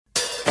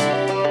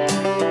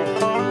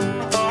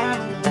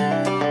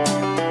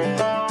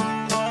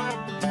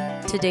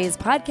Today's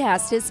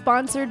podcast is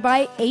sponsored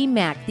by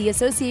AMAC, the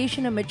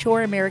Association of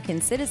Mature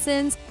American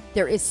Citizens.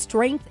 There is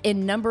strength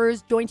in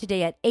numbers. Join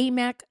today at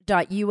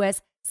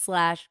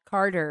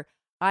amac.us/Carter.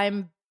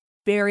 I'm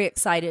very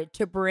excited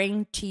to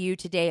bring to you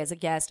today as a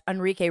guest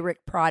Enrique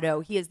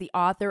Prado. He is the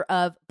author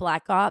of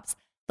Black Ops,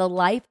 The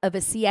Life of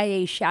a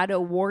CIA Shadow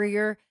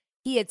Warrior.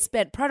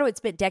 Prado had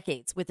spent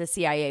decades with the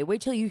CIA. Wait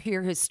till you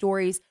hear his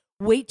stories.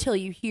 Wait till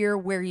you hear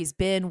where he's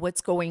been,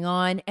 what's going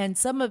on, and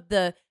some of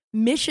the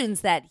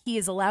missions that he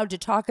is allowed to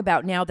talk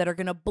about now that are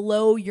going to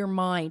blow your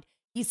mind.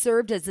 He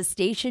served as a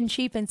station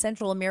chief in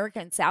Central America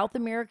and South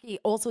America,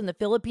 also in the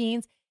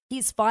Philippines.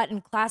 He's fought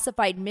in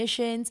classified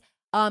missions.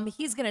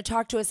 He's going to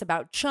talk to us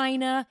about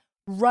China,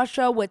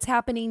 Russia, what's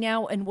happening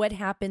now, and what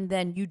happened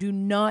then. You do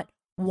not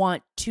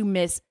want to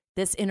miss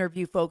this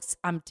interview, folks.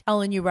 I'm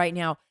telling you right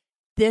now,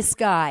 this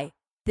guy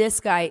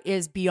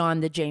is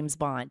beyond the James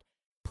Bond.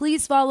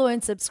 Please follow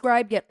and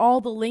subscribe. Get all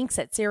the links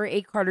at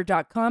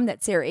saracarter.com.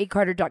 That's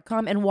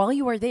saracarter.com. And while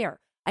you are there,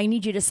 I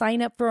need you to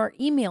sign up for our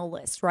email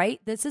list, right?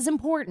 This is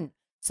important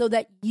so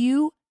that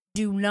you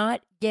do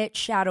not get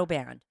shadow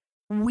banned.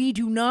 We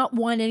do not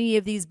want any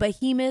of these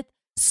behemoth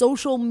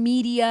social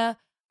media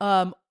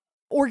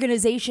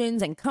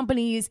organizations and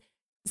companies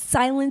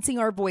silencing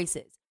our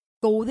voices.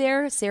 Go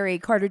there,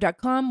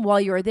 saracarter.com. While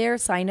you're there,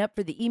 sign up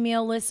for the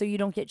email list so you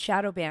don't get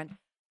shadow banned.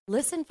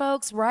 Listen,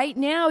 folks, right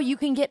now you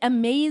can get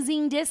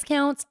amazing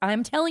discounts.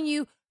 I'm telling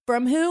you,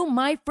 from who?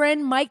 My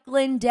friend Mike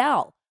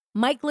Lindell.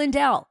 Mike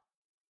Lindell.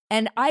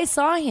 And I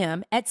saw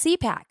him at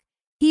CPAC.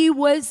 He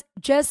was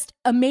just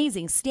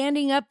amazing,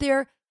 standing up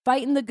there,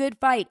 fighting the good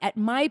fight at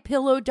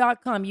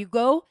mypillow.com. You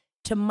go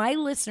to my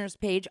listeners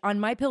page on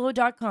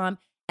mypillow.com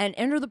and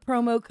enter the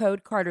promo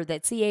code Carter.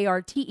 That's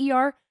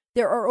CARTER.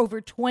 There are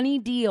over 20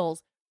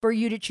 deals for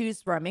you to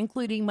choose from,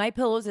 including my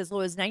pillows as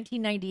low as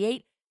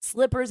 $19.98.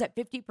 Slippers at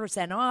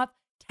 50% off,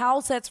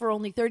 towel sets for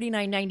only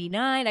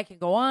 $39.99. I can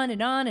go on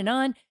and on and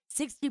on.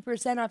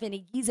 60% off any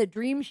Giza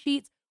Dream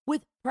Sheets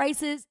with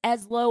prices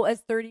as low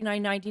as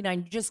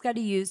 $39.99. You just got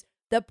to use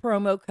the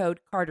promo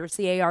code Carter,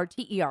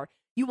 CARTER.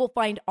 You will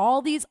find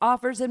all these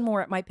offers and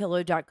more at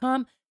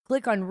mypillow.com.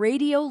 Click on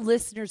Radio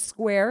Listener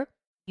Square.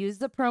 Use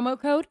the promo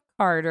code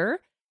Carter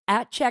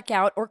at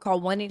checkout or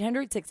call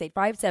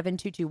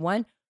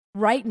 1-800-685-7221.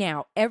 Right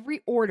now,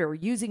 every order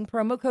using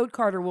promo code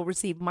Carter will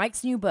receive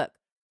Mike's new book,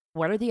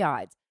 What Are the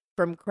Odds?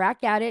 From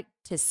Crack Addict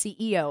to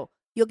CEO.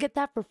 You'll get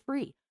that for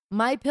free.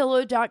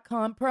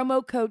 MyPillow.com,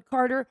 promo code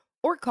Carter,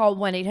 or call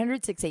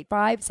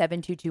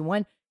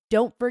 1-800-685-7221.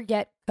 Don't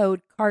forget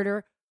code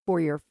Carter for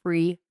your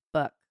free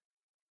book.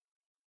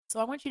 So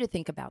I want you to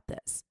think about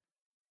this.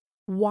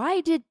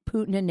 Why did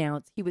Putin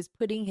announce he was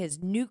putting his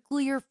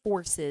nuclear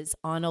forces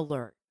on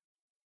alert?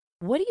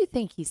 What do you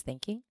think he's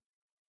thinking?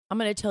 I'm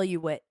going to tell you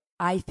what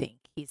I think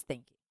he's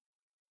thinking.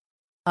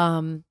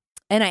 And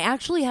I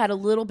actually had a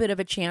little bit of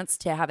a chance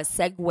to have a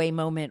segue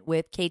moment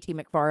with Katie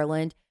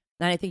McFarland.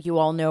 And I think you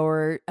all know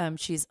her.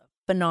 She's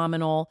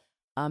phenomenal,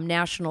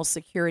 national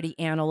security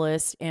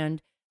analyst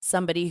and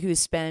somebody who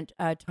spent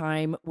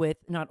time with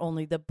not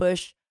only the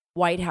Bush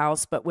White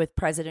House, but with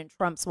President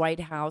Trump's White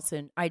House.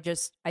 And I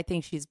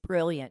think she's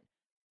brilliant.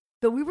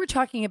 But we were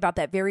talking about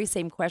that very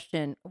same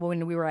question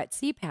when we were at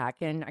CPAC,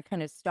 and I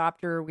kind of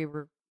stopped her.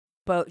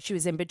 She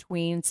was in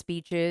between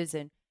speeches,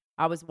 and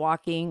I was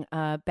walking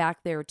back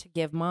there to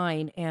give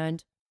mine.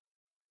 And,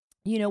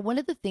 you know, one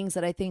of the things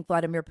that I think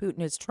Vladimir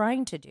Putin is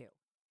trying to do,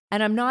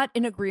 and I'm not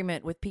in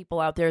agreement with people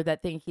out there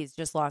that think he's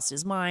just lost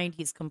his mind,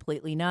 he's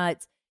completely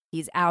nuts,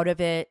 he's out of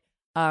it.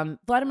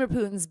 Vladimir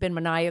Putin's been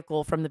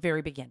maniacal from the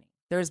very beginning.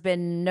 There's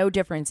been no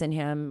difference in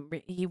him.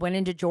 He went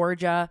into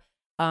Georgia.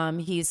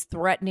 He's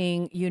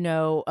threatening,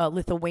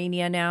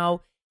 Lithuania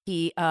now.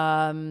 He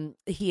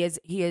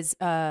has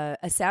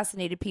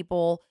assassinated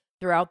people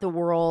throughout the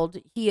world.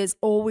 He has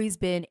always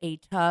been a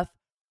tough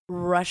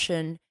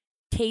Russian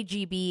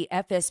KGB,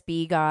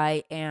 FSB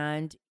guy,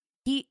 and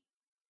he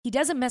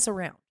doesn't mess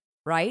around,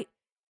 right?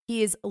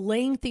 He is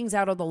laying things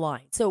out on the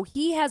line. So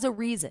he has a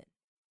reason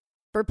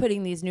for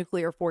putting these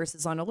nuclear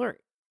forces on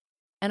alert.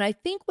 And I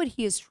think what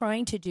he is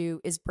trying to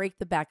do is break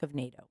the back of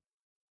NATO.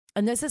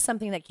 And this is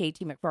something that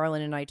Katie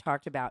McFarland and I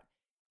talked about.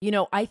 You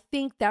know, I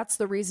think that's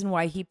the reason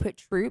why he put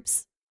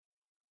troops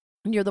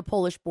near the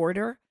Polish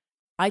border.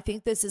 I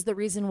think this is the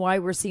reason why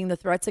we're seeing the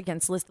threats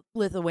against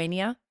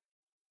Lithuania.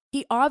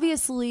 He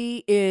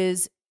obviously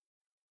is,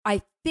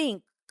 I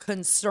think,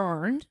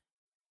 concerned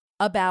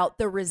about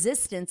the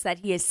resistance that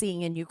he is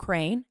seeing in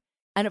Ukraine.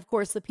 And of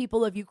course, the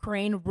people of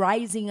Ukraine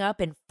rising up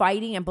and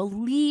fighting. And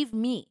believe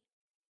me,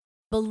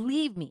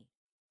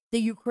 the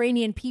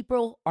Ukrainian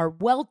people are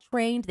well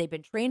trained. They've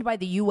been trained by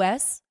the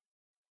U.S.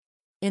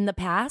 in the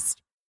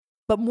past.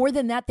 But more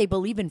than that, they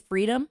believe in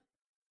freedom.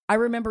 I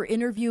remember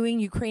interviewing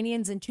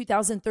Ukrainians in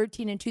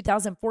 2013 and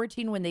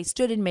 2014 when they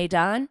stood in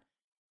Maidan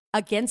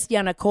against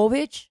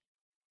Yanukovych.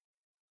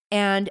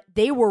 And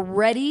they were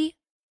ready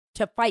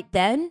to fight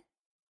then.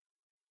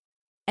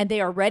 And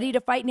they are ready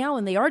to fight now.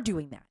 And they are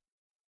doing that.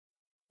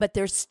 But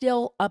they're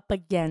still up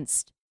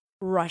against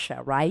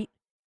Russia, right?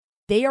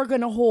 They are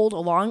going to hold a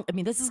long,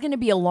 this is going to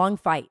be a long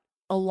fight,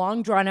 a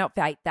long drawn out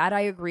fight. That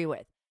I agree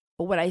with.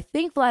 But what I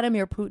think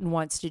Vladimir Putin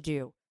wants to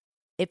do,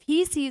 if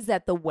he sees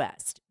that the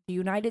West, the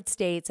United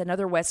States and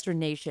other Western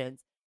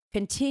nations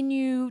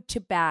continue to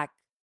back,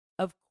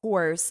 of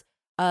course,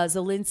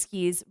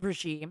 Zelensky's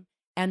regime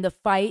and the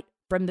fight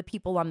from the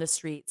people on the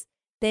streets,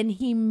 then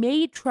he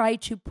may try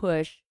to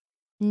push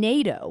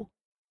NATO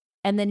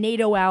and the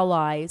NATO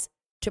allies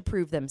to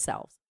prove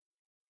themselves.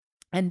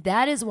 And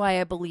that is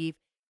why I believe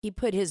he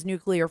put his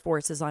nuclear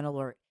forces on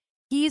alert.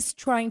 He's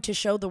trying to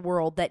show the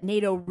world that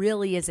NATO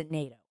really isn't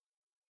NATO,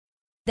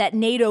 that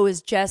NATO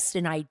is just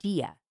an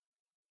idea.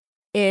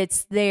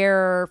 It's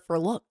there for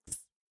looks.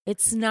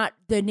 It's not,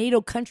 the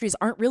NATO countries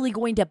aren't really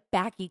going to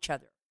back each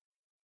other.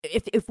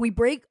 If we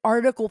break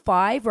Article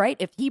 5, right?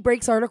 If he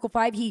breaks Article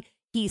 5,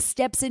 he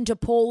steps into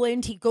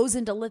Poland, he goes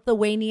into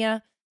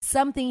Lithuania,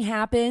 something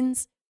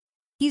happens.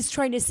 He's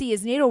trying to see,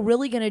 is NATO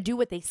really going to do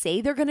what they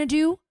say they're going to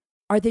do?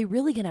 Are they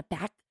really going to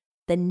back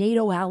the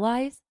NATO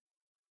allies?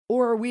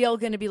 Or are we all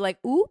going to be like,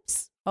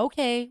 oops,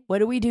 okay, what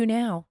do we do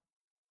now?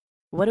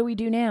 What do we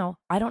do now?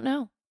 I don't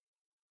know.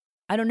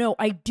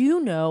 I do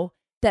know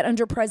that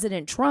under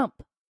President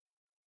Trump,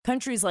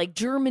 countries like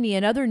Germany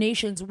and other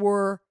nations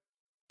were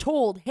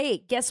told, hey,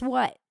 guess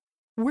what?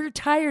 We're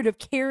tired of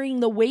carrying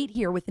the weight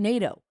here with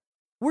NATO.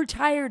 We're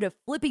tired of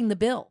flipping the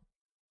bill.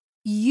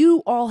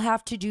 You all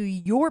have to do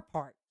your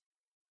part.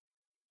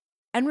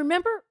 And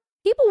remember,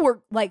 people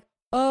were like,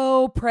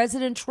 oh,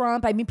 President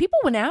Trump. People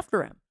went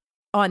after him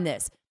on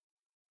this.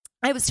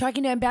 I was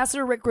talking to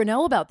Ambassador Rick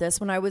Grinnell about this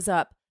when I was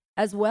up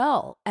as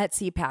well at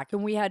CPAC,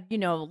 and we had,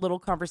 a little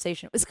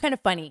conversation. It was kind of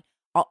funny.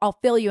 I'll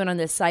fill you in on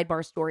this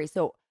sidebar story.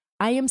 So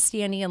I am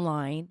standing in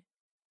line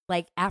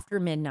like after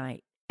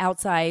midnight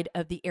outside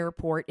of the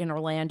airport in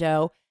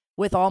Orlando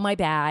with all my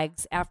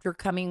bags after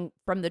coming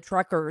from the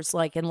truckers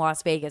like in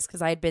Las Vegas,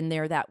 because I had been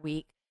there that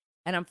week.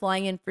 And I'm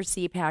flying in for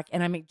CPAC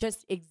and I'm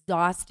just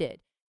exhausted.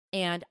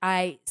 And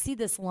I see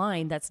this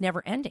line that's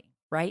never ending,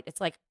 right?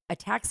 It's like a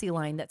taxi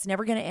line that's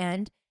never going to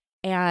end.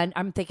 And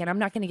I'm thinking, I'm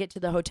not going to get to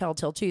the hotel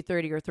till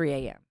 2:30 or 3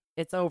 a.m.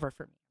 It's over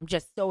for me. I'm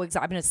just so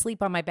exhausted. I'm going to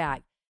sleep on my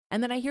bag.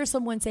 And then I hear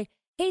someone say,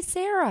 hey,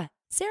 Sara,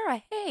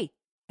 hey.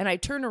 And I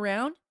turn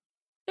around.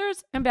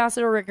 There's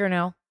Ambassador Rick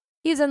Grinnell.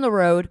 He's in the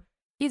road.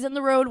 He's in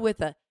the road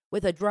with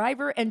a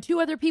driver and two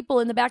other people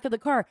in the back of the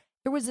car.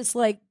 There was this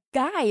like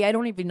guy, I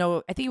don't even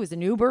know, I think he was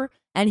an Uber,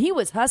 and he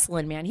was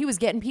hustling, man. He was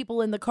getting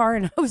people in the car,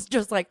 and I was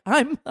just like,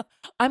 I'm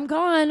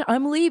gone.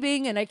 I'm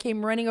leaving. And I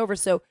came running over.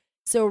 So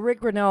Rick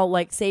Grinnell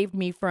like saved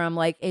me from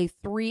like a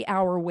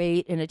 3-hour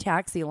wait in a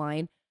taxi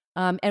line.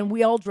 And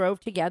we all drove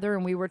together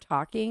and we were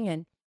talking,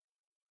 and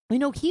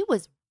he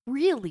was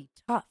really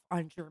tough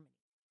on Germany.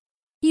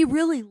 He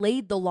really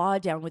laid the law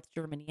down with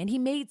Germany, and he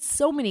made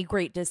so many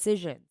great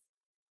decisions.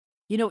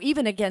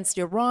 Even against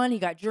Iran, he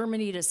got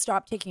Germany to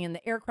stop taking in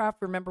the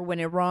aircraft. Remember when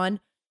Iran,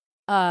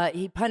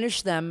 he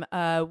punished them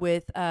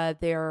with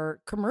their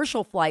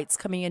commercial flights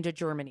coming into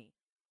Germany,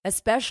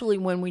 especially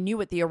when we knew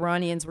what the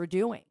Iranians were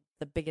doing,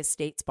 the biggest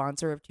state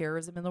sponsor of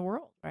terrorism in the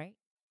world, right?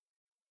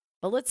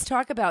 But let's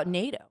talk about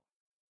NATO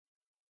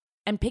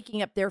and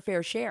picking up their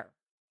fair share.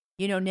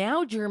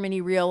 Now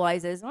Germany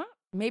realizes,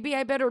 maybe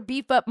I better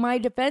beef up my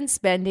defense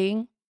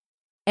spending.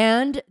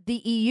 And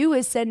the EU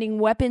is sending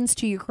weapons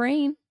to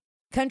Ukraine.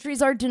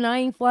 Countries are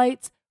denying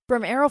flights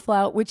from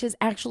Aeroflot, which is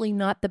actually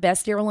not the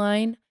best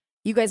airline.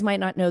 You guys might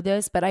not know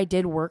this, but I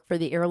did work for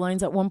the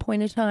airlines at one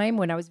point in time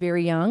when I was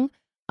very young,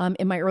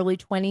 in my early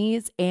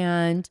 20s.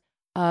 And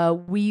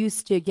we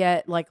used to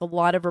get like a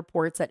lot of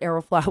reports that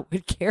Aeroflot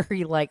would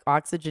carry like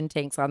oxygen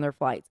tanks on their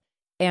flights.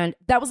 And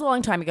that was a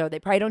long time ago. They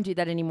probably don't do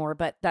that anymore,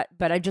 but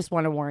I just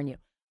want to warn you.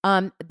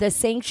 The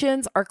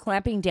sanctions are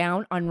clamping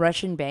down on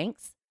Russian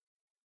banks,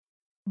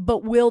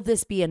 but will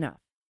this be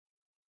enough?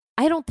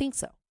 I don't think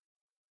so.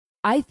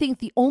 I think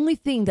the only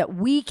thing that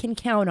we can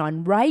count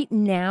on right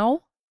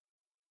now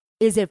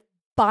is if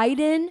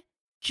Biden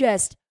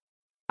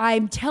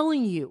I'm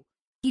telling you,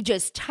 he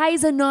just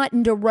ties a knot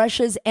into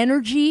Russia's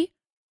energy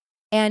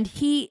and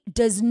he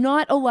does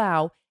not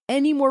allow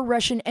any more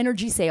Russian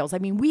energy sales.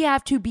 We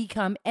have to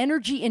become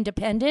energy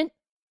independent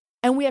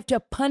and we have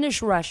to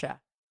punish Russia.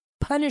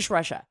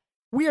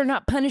 We are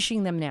not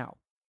punishing them now.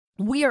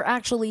 We are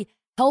actually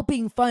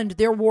helping fund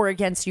their war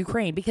against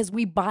Ukraine because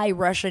we buy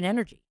Russian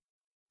energy,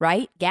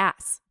 right?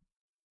 Gas.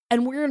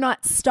 And we're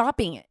not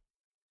stopping it.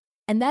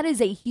 And that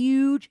is a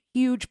huge,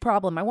 huge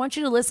problem. I want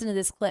you to listen to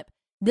this clip.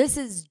 This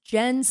is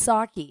Jen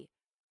Psaki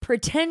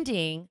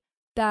pretending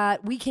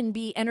that we can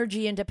be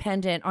energy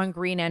independent on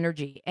green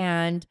energy.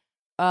 And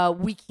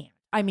we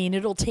can't.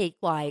 It'll take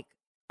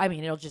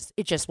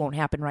it just won't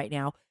happen right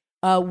now.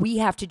 We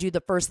have to do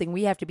the first thing.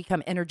 We have to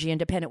become energy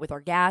independent with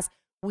our gas.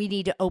 We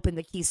need to open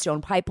the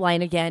Keystone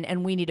Pipeline again,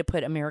 and we need to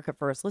put America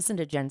first. Listen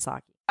to Jen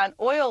Psaki. on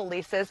oil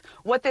leases,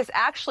 what this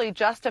actually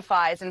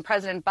justifies in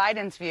President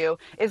Biden's view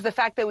is the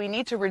fact that we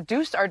need to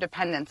reduce our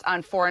dependence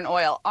on foreign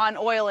oil, on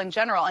oil in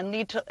general,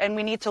 and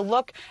we need to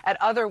look at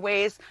other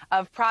ways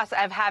of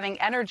having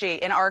energy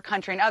in our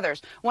country and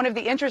others. One of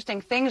the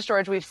interesting things,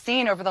 George, we've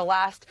seen over the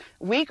last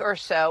week or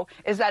so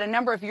is that a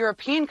number of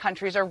European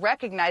countries are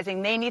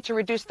recognizing they need to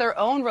reduce their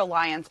own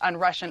reliance on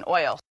Russian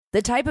oil.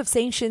 The type of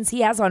sanctions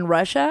he has on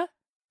Russia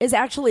is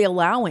actually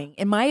allowing,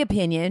 in my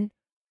opinion,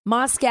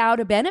 Moscow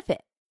to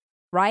benefit.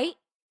 Right?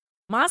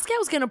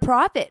 Moscow's going to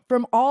profit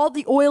from all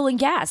the oil and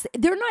gas.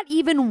 They're not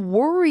even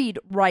worried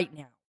right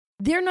now.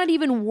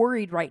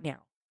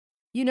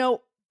 You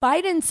know,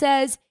 Biden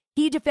says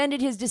he defended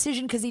his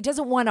decision because he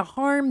doesn't want to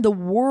harm the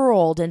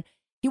world and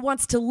he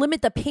wants to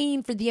limit the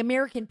pain for the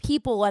American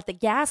people at the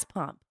gas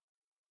pump.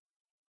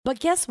 But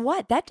guess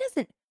what?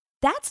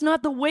 That's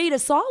not the way to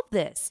solve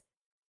this.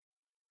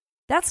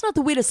 That's not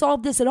the way to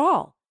solve this at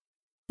all.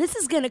 This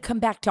is going to come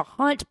back to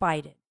haunt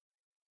Biden.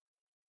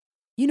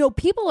 You know,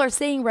 people are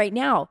saying right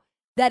now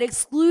that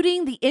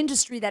excluding the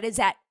industry that is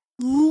at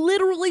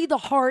literally the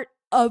heart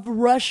of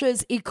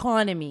Russia's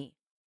economy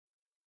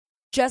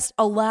just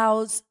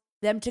allows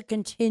them to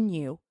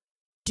continue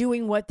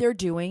doing what they're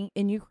doing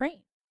in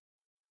Ukraine.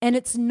 And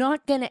it's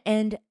not going to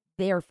end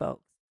there,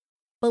 folks.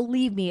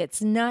 Believe me,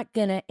 it's not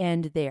going to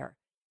end there.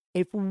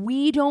 If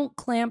we don't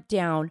clamp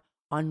down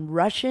on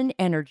Russian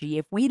energy,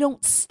 if we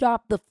don't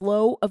stop the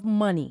flow of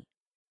money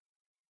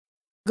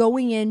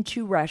going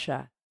into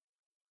Russia,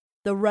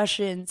 the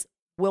Russians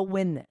will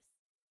win this.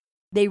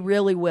 They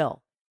really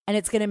will. And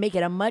it's going to make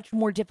it a much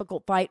more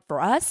difficult fight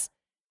for us.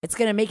 It's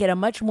going to make it a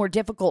much more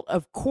difficult,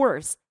 of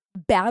course,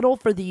 battle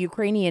for the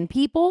Ukrainian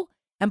people.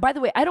 And by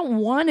the way, I don't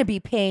want to be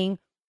paying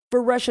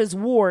for Russia's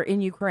war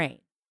in Ukraine.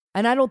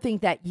 And I don't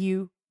think that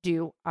you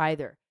do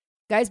either.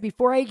 Guys,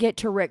 before I get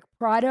to Rick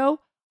Prado,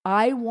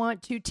 I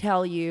want to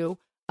tell you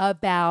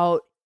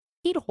about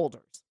heat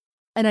holders.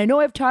 And I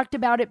know I've talked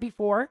about it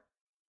before,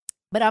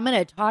 but I'm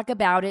going to talk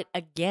about it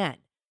again.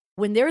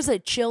 When there's a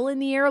chill in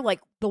the air,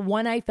 like the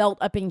one I felt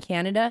up in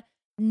Canada,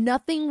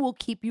 nothing will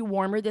keep you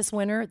warmer this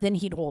winter than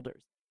heat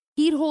holders.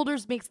 Heat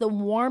holders makes the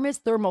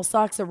warmest thermal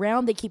socks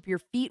around. They keep your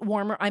feet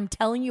warmer. I'm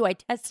telling you, I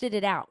tested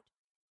it out.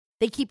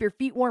 They keep your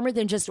feet warmer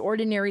than just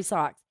ordinary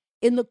socks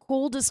in the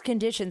coldest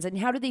conditions. And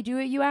how do they do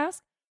it, you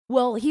ask?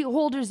 Well, heat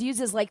holders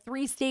uses like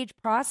 3-stage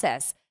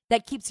process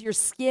that keeps your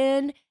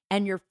skin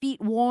and your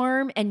feet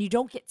warm and you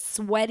don't get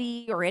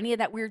sweaty or any of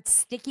that weird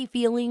sticky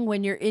feeling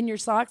when you're in your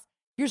socks.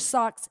 Your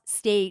socks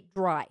stay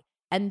dry,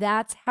 and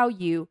that's how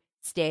you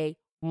stay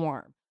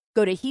warm.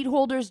 Go to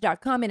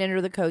heatholders.com and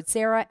enter the code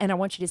Sara, and I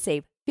want you to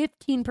save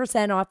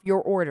 15% off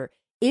your order.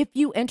 If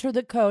you enter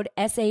the code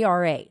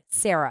SARA,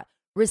 Sara,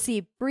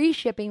 receive free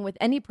shipping with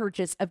any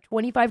purchase of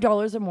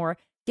 $25 or more.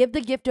 Give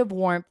the gift of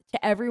warmth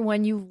to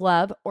everyone you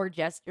love or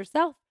just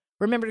yourself.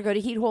 Remember to go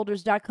to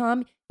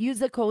heatholders.com. Use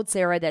the code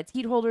Sara. That's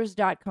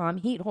heatholders.com.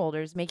 Heat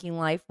Holders, making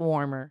life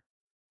warmer.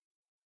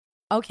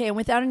 Okay, and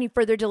without any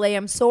further delay,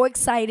 I'm so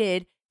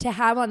excited to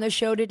have on the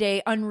show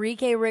today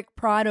Enrique Rick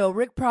Prado.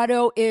 Rick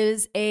Prado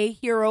is a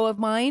hero of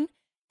mine,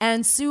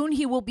 and soon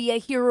he will be a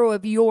hero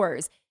of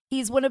yours.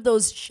 He's one of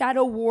those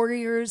shadow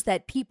warriors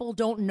that people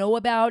don't know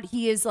about.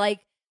 He is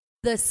like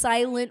the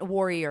silent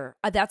warrior.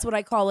 That's what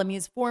I call him.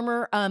 He's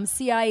former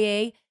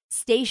CIA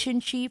station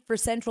chief for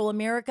Central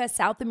America,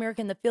 South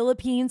America, and the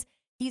Philippines.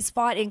 He's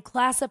fought in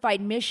classified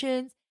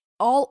missions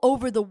all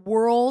over the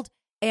world.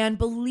 And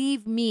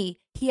believe me,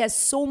 he has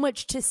so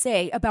much to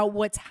say about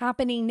what's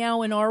happening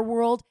now in our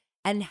world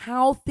and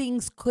how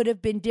things could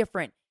have been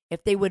different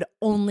if they would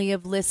only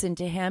have listened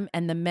to him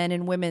and the men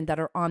and women that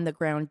are on the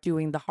ground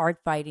doing the hard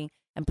fighting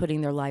and putting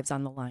their lives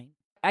on the line.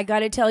 I got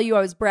to tell you,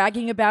 I was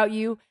bragging about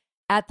you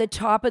at the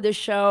top of the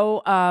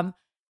show. I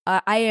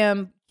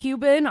am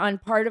Cuban on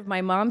part of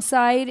my mom's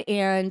side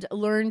and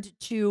learned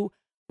to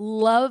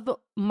love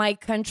my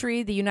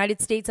country, the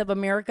United States of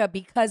America,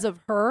 because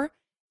of her.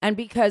 And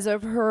because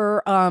of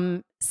her,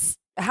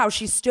 how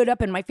she stood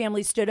up and my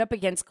family stood up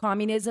against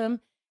communism.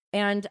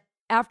 And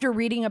after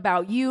reading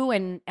about you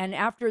and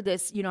after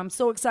this, you know, I'm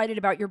so excited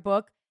about your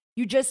book.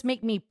 You just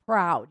make me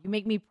proud. You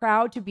make me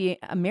proud to be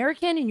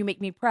American, and you make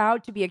me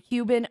proud to be a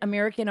Cuban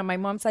American on my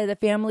mom's side of the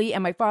family.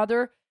 And my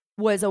father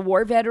was a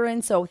war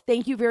veteran. So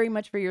thank you very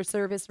much for your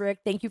service, Rick.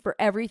 Thank you for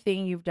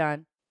everything you've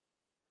done.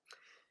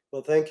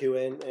 Well, thank you.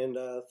 And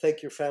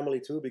thank your family,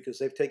 too, because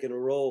they've taken a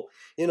role.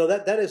 You know,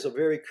 that is a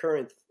very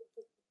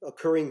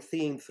occurring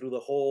theme through the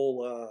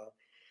whole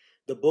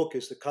the book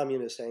is the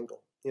communist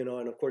angle, you know,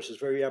 and of course it's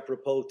very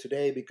apropos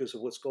today because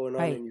of what's going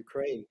on in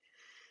Ukraine.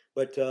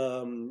 But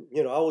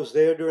you know, I was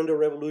there during the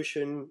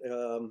revolution.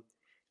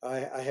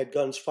 I had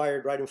guns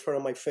fired right in front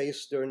of my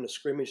face during the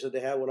scrimmage that they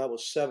had when I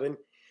was 7.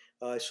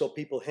 I saw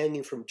people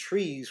hanging from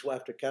trees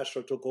after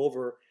Castro took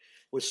over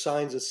with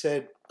signs that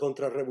said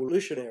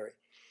 "Contra-Revolutionary,"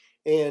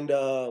 and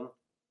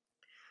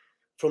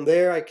from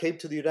there, I came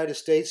to the United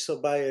States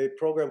by a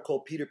program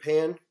called Peter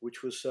Pan,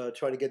 which was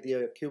trying to get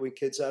the Cuban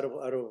kids out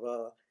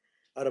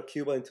of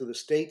Cuba into the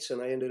States,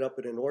 and I ended up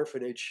in an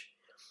orphanage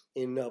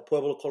in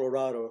Pueblo,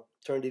 Colorado.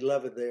 Turned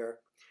 11 there,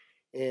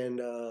 and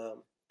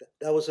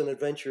that was an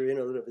adventure in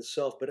and of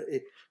itself. But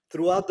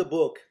throughout the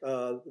book,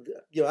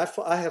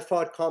 I have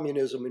fought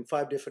communism in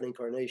 5 different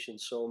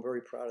incarnations, so I'm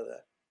very proud of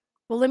that.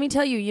 Well, let me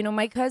tell you,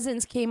 my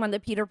cousins came on the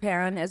Peter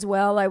Pan as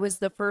well. I was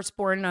the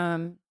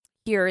firstborn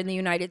here in the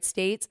United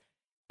States.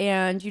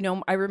 And,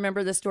 I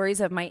remember the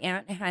stories of my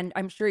aunt, and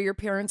I'm sure your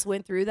parents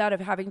went through that, of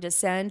having to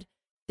send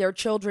their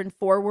children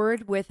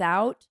forward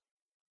without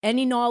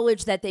any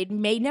knowledge that they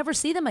may never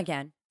see them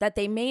again, That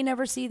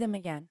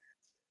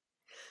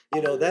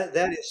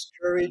is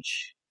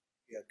courage.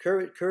 Yeah,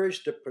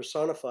 courage to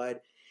personified,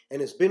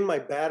 and it's been my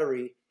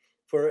battery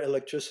for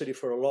electricity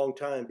for a long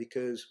time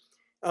because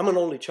I'm an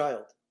only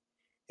child.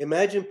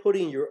 Imagine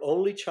putting your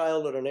only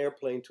child on an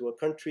airplane to a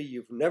country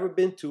you've never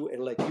been to,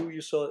 and like you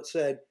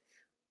said,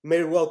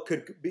 may well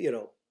could be,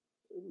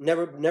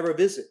 never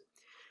visit.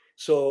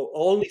 So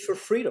only for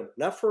freedom,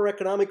 not for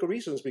economic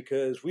reasons,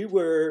 because we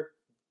were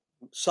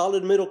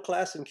solid middle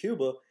class in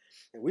Cuba,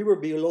 and we were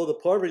below the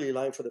poverty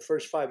line for the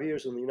first 5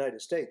 years in the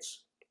United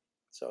States.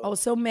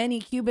 So many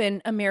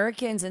Cuban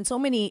Americans and so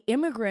many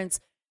immigrants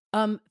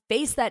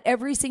face that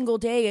every single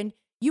day. And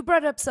you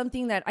brought up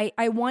something that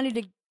I wanted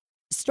to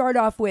start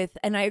off with,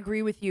 and I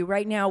agree with you.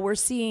 Right now, we're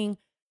seeing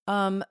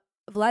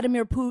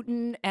Vladimir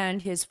Putin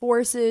and his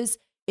forces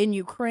in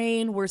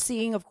Ukraine. We're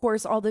seeing, of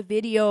course, all the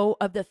video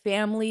of the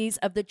families,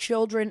 of the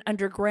children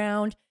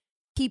underground,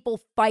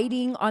 people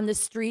fighting on the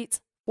streets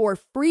for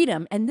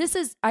freedom. And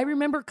I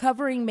remember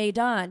covering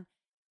Maidan,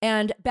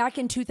 and back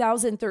in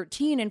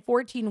 2013 and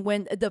 14,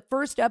 when the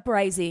first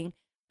uprising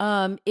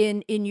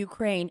in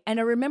Ukraine. And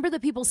I remember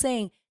the people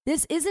saying,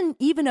 this isn't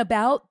even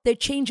about the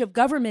change of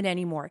government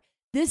anymore.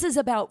 This is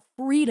about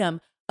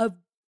freedom, of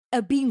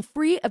being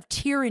free of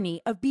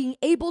tyranny, of being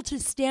able to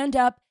stand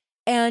up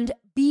and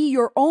be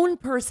your own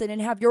person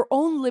and have your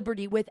own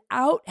liberty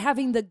without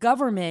having the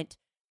government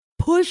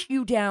push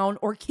you down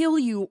or kill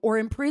you or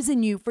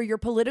imprison you for your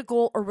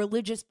political or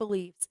religious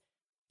beliefs.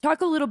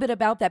 Talk a little bit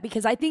about that,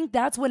 because I think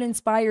that's what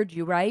inspired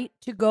you, right?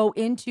 To go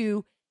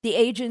into the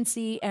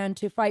agency and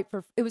to fight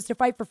for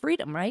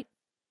freedom, right?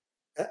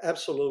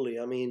 Absolutely.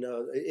 I mean,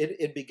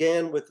 it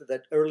began with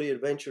that early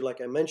adventure, like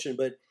I mentioned,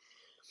 but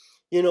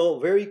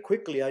very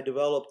quickly I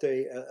developed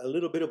a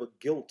little bit of a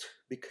guilt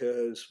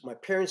because my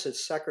parents had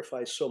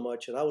sacrificed so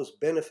much and I was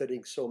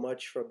benefiting so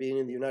much from being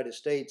in the United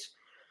States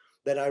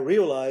that I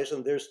realized,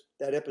 and there's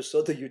that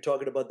episode that you're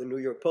talking about, the New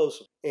York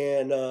Post,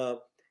 and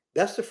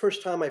that's the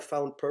first time I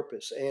found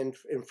purpose. And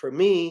for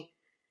me,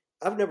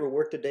 I've never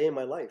worked a day in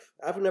my life.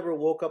 I've never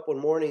woke up one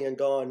morning and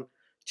gone,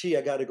 gee,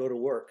 I got to go to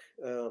work.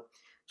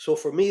 So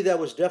for me, that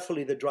was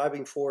definitely the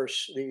driving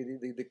force,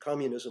 the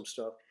communism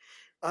stuff.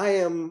 I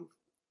am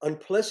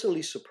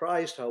unpleasantly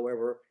surprised,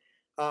 however,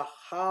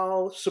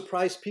 how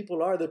surprised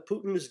people are that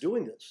Putin is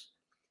doing this.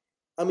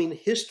 I mean,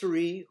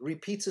 history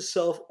repeats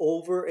itself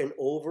over and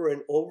over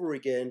and over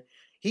again.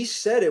 He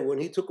said it when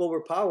he took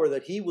over power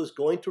that he was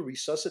going to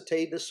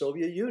resuscitate the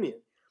Soviet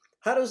Union.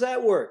 How does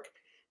that work?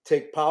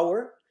 Take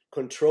power,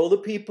 control the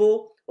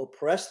people,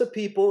 oppress the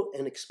people,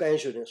 and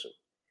expansionism.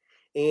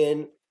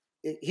 And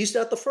he's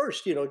not the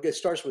first. It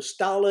starts with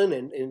Stalin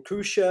and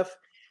Khrushchev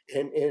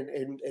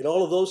and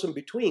all of those in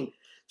between.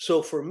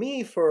 So for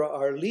me, for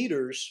our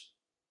leaders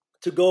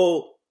to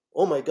go,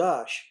 oh my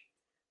gosh,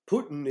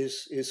 Putin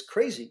is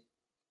crazy.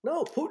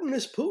 No, Putin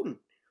is Putin.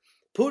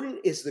 Putin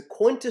is the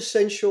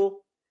quintessential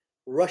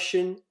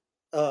Russian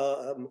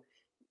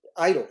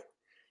idol.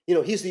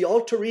 He's the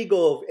alter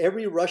ego of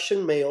every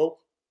Russian male.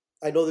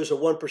 I know there's a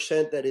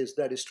 1% that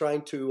is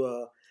trying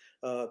to,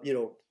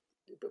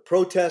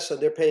 protest, and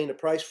they're paying the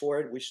price for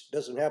it, which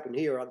doesn't happen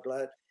here. I'm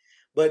glad,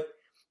 but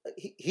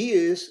he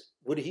is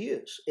what he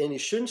is, and it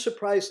shouldn't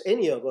surprise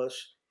any of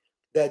us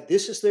that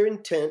this is their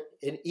intent.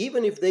 And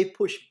even if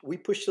we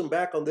push them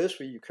back on this,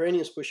 or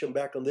Ukrainians push them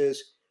back on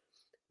this,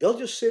 they'll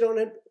just sit on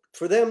it.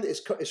 For them,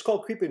 it's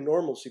called creeping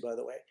normalcy, by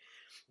the way.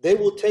 They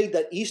will take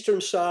that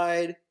eastern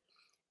side,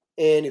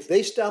 and if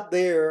they stop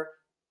there,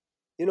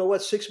 you know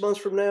what, 6 months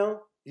from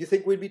now, you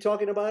think we'd be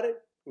talking about it?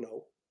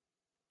 No.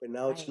 But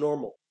now it's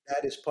normal.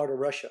 That is part of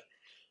Russia.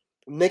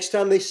 Next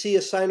time they see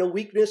a sign of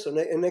weakness,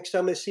 and next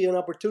time they see an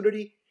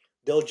opportunity,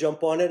 they'll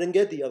jump on it and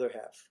get the other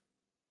half.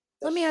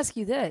 Let me ask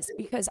you this,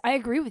 because I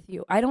agree with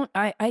you.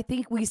 I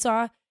think we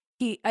saw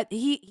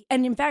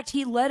and in fact,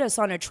 he led us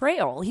on a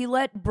trail. He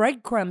let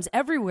breadcrumbs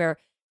everywhere.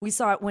 We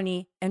saw it when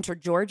he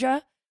entered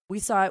Georgia. We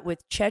saw it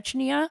with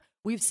Chechnya.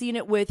 We've seen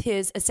it with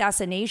his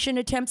assassination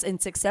attempts and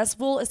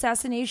successful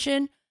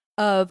assassination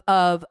of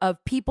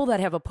people that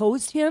have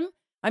opposed him.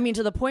 I mean,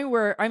 to the point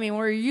where,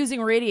 we're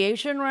using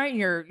radiation, right? And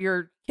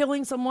you're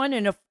killing someone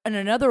in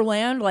another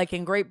land, like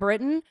in Great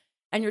Britain,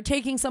 and you're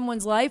taking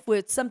someone's life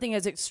with something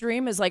as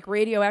extreme as like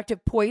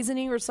radioactive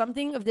poisoning or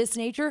something of this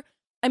nature.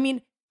 I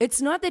mean,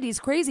 it's not that he's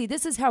crazy.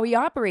 This is how he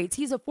operates.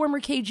 He's a former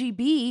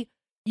KGB,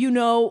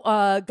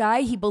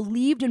 guy. He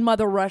believed in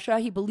Mother Russia.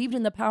 He believed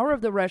in the power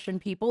of the Russian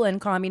people and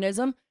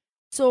communism.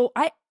 So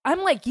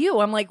I'm like you.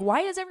 I'm like,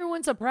 why is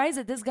everyone surprised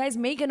that this guy's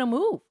making a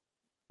move?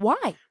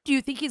 Why? Do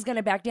you think he's going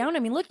to back down? I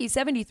mean, look, he's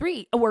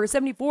 73 or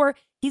 74.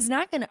 He's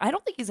not going to, I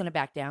don't think he's going to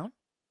back down.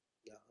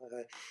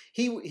 No,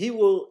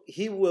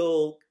 he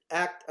will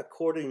act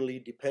accordingly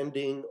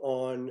depending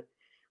on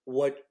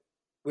what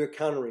we're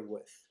countering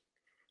with.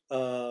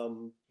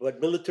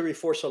 But military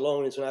force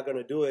alone is not going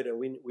to do it, and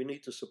we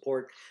need to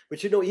support.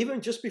 But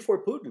even just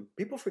before Putin,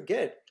 people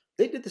forget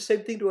they did the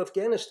same thing to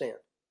Afghanistan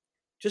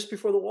just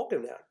before the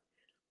walking down.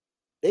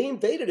 They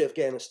invaded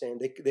Afghanistan.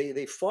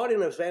 They fought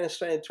in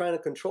Afghanistan trying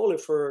to control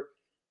it for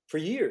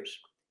years,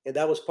 and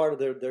that was part of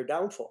their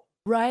downfall.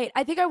 Right.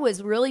 I think I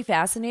was really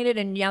fascinated.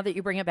 And now that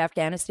you bring up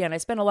Afghanistan, I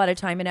spent a lot of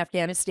time in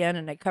Afghanistan,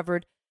 and I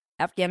covered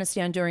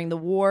Afghanistan during the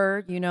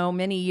war,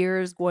 many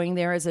years going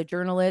there as a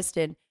journalist.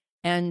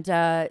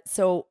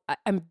 So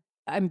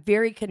I'm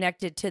very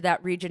connected to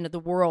that region of the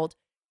world.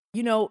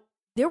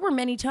 There were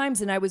many times,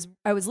 and I was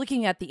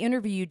looking at the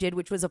interview you did,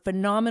 which was a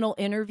phenomenal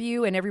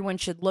interview, and everyone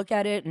should look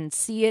at it and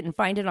see it and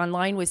find it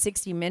online with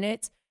 60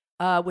 Minutes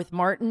with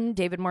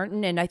David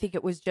Martin. And I think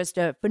it was just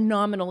a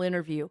phenomenal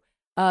interview.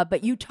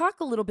 But you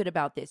talk a little bit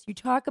about this. You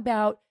talk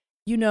about,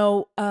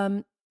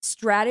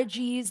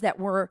 strategies that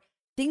were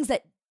things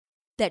that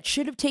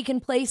should have taken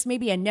place,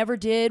 maybe and never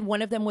did.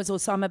 One of them was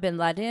Osama bin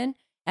Laden,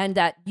 and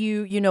that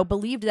you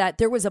believed that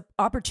there was an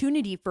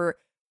opportunity for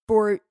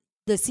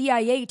the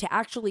CIA to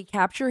actually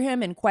capture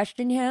him and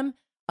question him,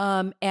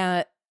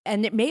 and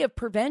it may have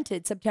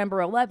prevented September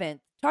 11th.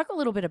 Talk a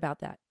little bit about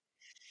that.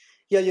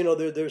 Yeah,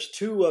 there's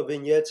two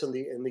vignettes in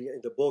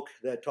the book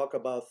that talk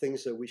about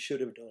things that we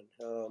should have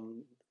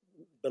done.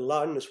 Bin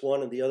Laden is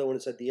one, and the other one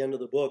is at the end of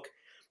the book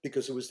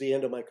because it was the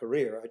end of my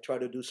career. I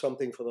tried to do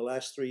something for the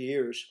last 3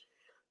 years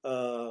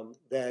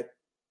that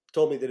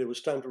told me that it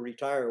was time to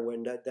retire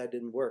when that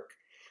didn't work.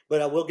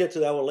 But I will get to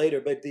that one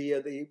later. But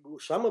the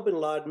Osama bin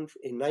Laden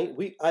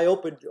I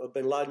opened a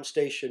bin Laden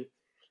station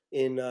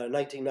in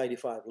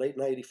 1995, late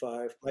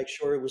 95. Mike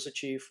Shore was the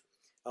chief.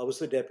 I was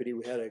the deputy.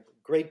 We had a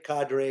great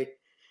cadre,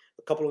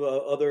 a couple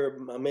of other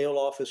male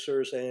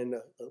officers, and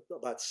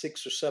about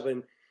 6 or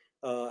 7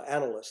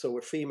 analysts that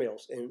were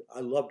females. And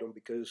I loved them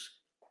because,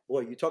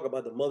 boy, you talk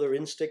about the mother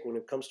instinct when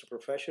it comes to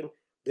profession.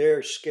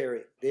 They're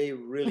scary. They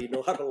really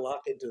know how to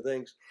lock into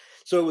things.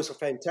 So it was a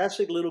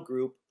fantastic little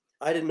group.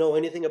 I didn't know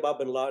anything about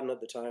bin Laden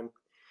at the time.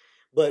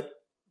 But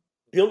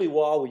Billy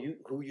Wall,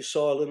 who you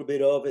saw a little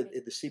bit of at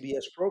the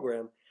CBS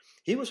program,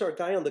 he was our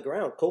guy on the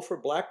ground. Kofor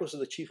Black was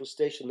the chief of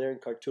station there in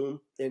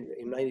Khartoum in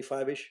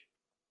 95-ish,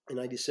 in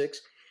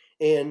 96.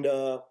 And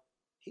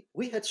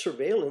we had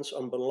surveillance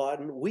on bin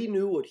Laden. We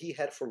knew what he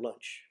had for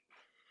lunch.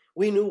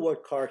 We knew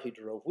what car he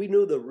drove. We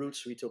knew the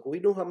routes we took. We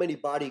knew how many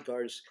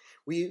bodyguards.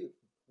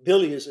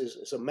 Billy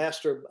is a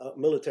master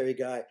military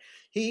guy.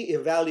 He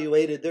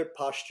evaluated their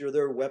posture,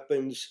 their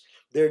weapons,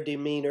 their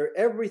demeanor,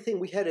 everything.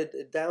 We had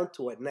it down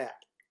to a gnat.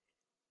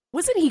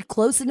 Wasn't he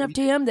close enough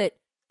to him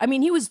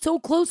he was so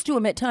close to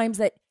him at times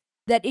that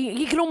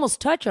he could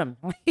almost touch him.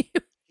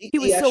 he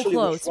was so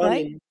close,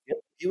 right?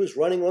 He was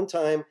running one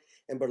time,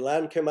 and bin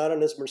Laden came out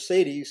on his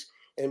Mercedes,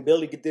 and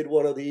Billy did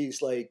one of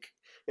these,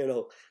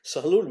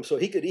 salute him. So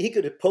he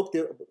could have poked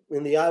him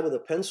in the eye with a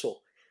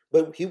pencil.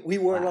 But we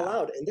weren't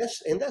allowed, and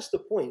that's the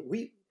point.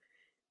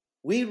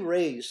 We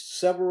raised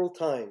several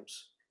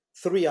times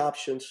 3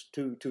 options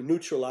to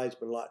neutralize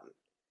bin Laden: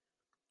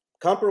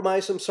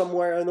 compromise him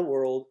somewhere in the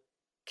world,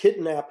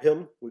 kidnap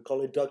him, we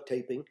call it duct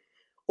taping,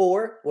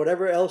 or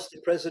whatever else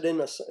the president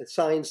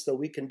assigns that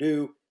we can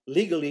do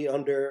legally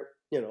under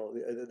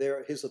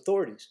his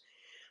authorities.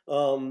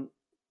 But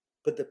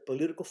the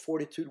political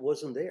fortitude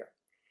wasn't there.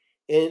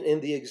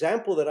 And the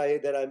example that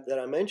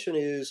I mentioned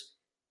is,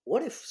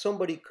 what if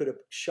somebody could have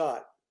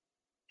shot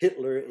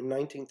Hitler in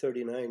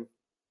 1939?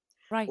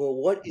 Right. Or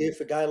what if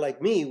a guy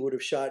like me would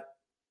have shot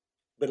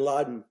bin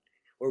Laden,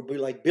 or be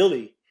like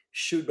Billy,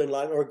 shoot bin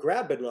Laden, or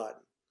grab bin Laden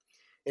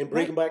and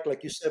bring him back,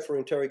 like you said, for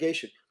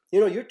interrogation?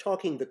 You're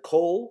talking the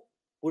Cole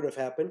would have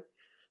happened.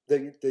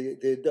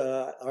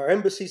 Our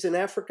embassies in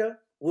Africa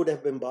would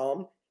have been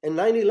bombed, and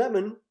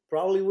 9/11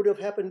 probably would have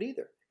happened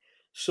either.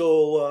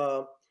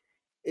 So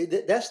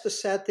that's the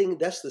sad thing.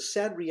 That's the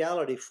sad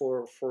reality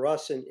for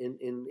us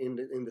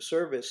in the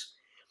service,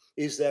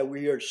 is that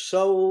we are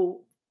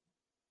so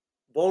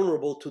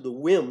vulnerable to the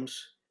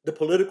whims, the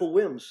political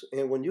whims.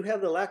 And when you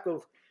have the lack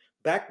of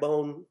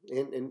backbone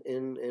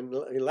and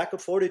lack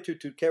of fortitude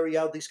to carry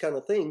out these kind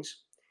of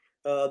things,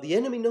 the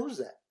enemy knows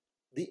that.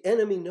 The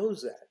enemy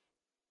knows that.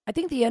 I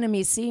think the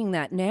enemy is seeing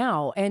that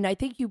now. And I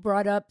think you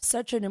brought up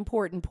such an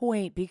important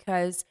point,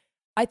 because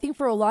I think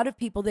for a lot of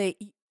people,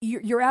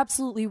 you're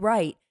absolutely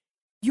right.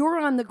 You're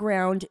on the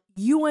ground.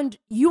 You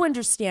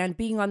understand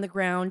being on the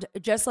ground,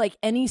 just like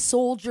any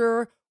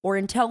soldier or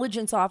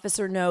intelligence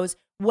officer knows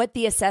what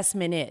the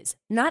assessment is.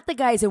 Not the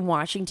guys in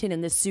Washington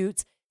in the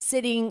suits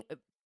sitting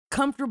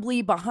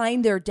comfortably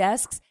behind their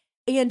desks.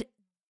 And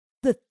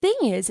the thing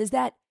is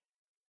that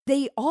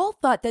they all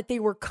thought that they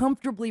were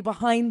comfortably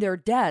behind their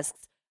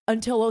desks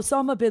until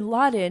Osama bin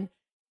Laden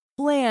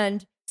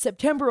planned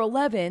September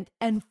 11th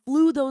and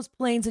flew those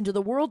planes into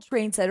the World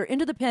Trade Center,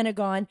 into the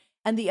Pentagon,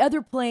 and the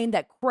other plane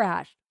that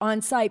crashed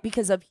on site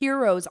because of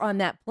heroes on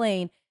that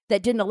plane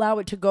that didn't allow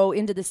it to go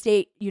into the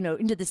state,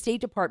 into the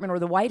State Department or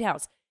the White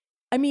House.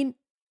 I mean,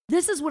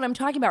 this is what I'm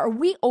talking about. Are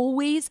we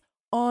always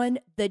on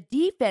the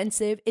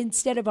defensive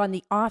instead of on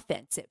the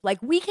offensive?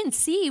 Like, we can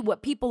see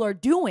what people are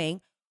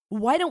doing.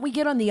 Why don't we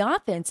get on the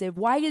offensive?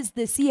 Why is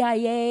the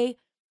CIA,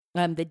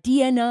 the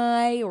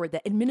DNI, or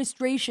the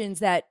administrations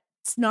that,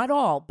 it's not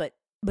all, but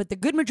the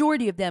good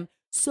majority of them,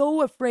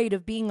 so afraid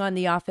of being on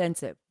the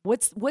offensive?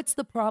 What's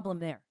the problem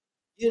there?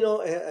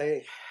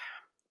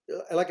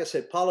 Like I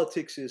said,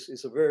 politics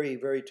is a very,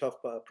 very tough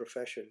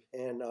profession,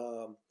 and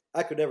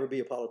I could never be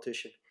a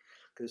politician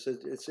because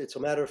it's a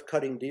matter of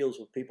cutting deals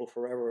with people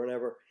forever and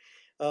ever.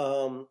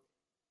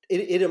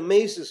 It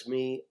amazes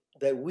me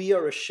that we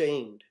are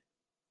ashamed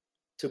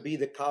to be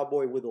the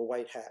cowboy with a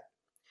white hat.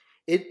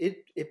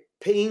 It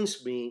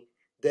pains me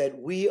that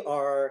we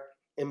are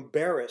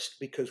embarrassed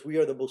because we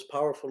are the most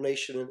powerful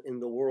nation in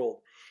the world.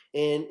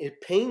 And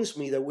it pains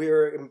me that we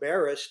are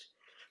embarrassed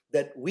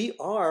that we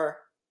are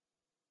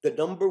the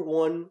number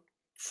one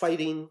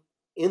fighting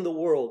in the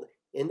world.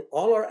 And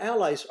all our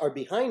allies are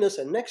behind us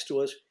and next to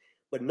us,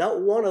 but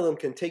not one of them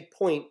can take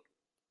point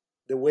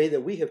the way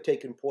that we have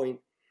taken point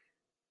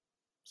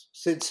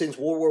since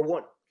World War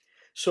I.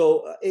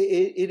 So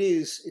it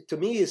is, to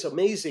me, it's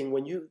amazing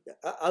when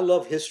I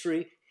love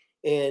history,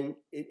 and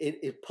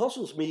it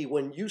puzzles me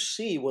when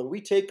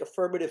we take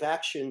affirmative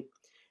action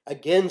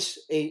against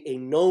a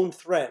known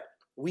threat,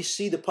 we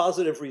see the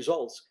positive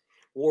results.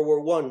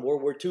 World War I,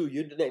 World War II,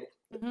 you name it.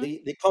 Mm-hmm.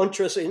 The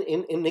Contras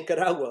in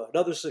Nicaragua,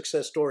 another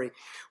success story,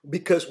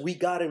 because we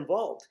got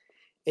involved.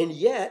 And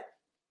yet,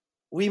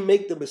 we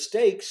make the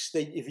mistakes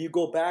that, if you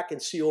go back and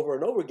see over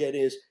and over again,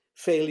 is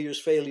failures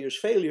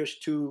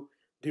to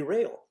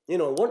derail.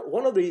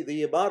 One of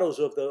the mottos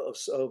of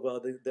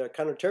the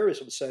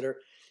counterterrorism center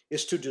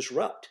is to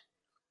disrupt.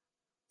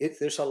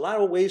 There's a lot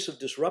of ways of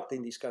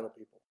disrupting these kind of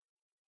people.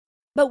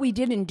 But we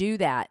didn't do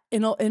that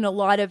in a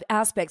lot of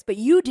aspects. But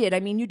you did. I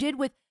mean, you did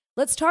with.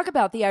 Let's talk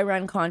about the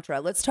Iran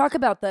Contra. Let's talk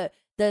about the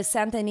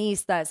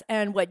Sandinistas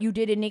and what you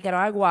did in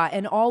Nicaragua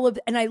and all of.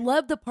 And I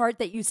love the part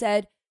that you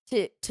said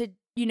to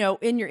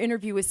in your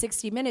interview with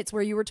 60 Minutes,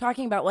 where you were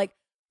talking about, like,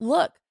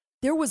 look,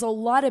 there was a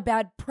lot of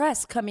bad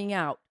press coming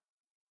out,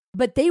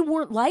 but they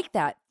weren't like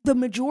that. The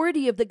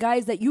majority of the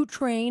guys that you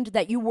trained,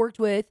 that you worked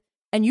with,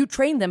 and you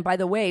trained them, by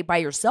the way, by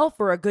yourself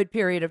for a good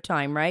period of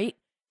time, right?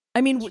 I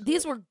mean,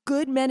 these were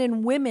good men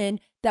and women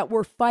that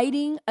were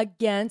fighting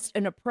against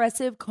an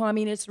oppressive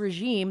communist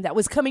regime that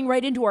was coming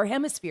right into our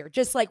hemisphere,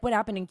 just like what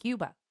happened in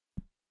Cuba.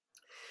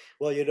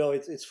 Well,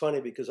 it's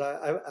funny because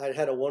I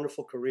had a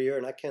wonderful career,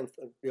 and I can't,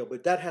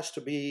 but that has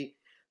to be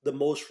the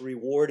most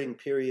rewarding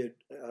period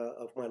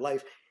of my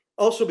life.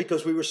 Also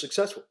because we were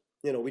successful.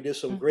 We did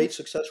some great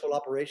successful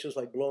operations,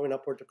 like blowing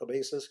up Puerto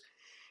Cabezas,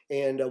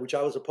 and which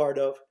I was a part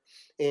of,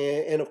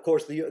 and of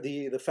course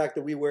the fact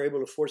that we were able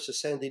to force the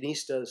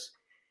Sandinistas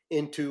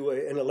into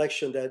an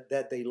election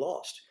that they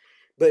lost.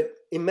 But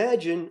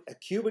imagine a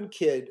Cuban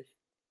kid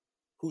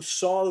who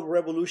saw the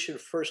revolution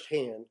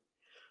firsthand,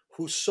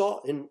 who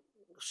saw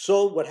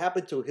what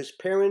happened to his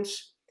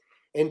parents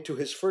and to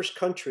his first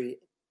country,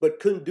 but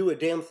couldn't do a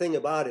damn thing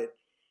about it.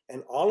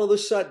 And all of a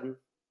sudden,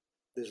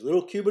 this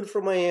little Cuban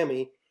from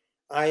Miami,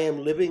 I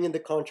am living in the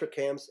Contra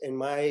camps, and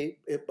my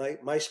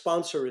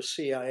sponsor is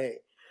CIA.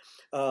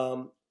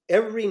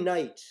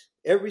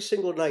 Every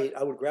single night,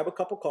 I would grab a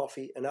cup of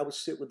coffee and I would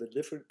sit with a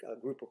different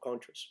group of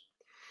Contras.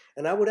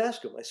 And I would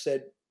ask them, I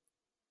said,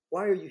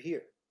 why are you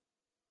here?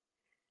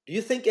 Do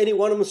you think any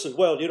one of them says,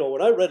 well,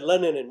 when I read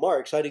Lenin and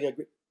Marx, I didn't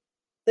agree.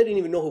 They didn't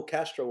even know who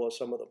Castro was,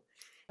 some of them.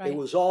 Right. It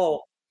was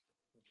all,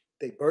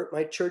 they burnt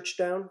my church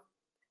down.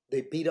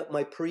 They beat up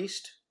my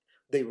priest.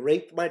 They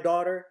raped my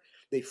daughter.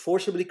 They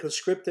forcibly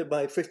conscripted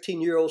my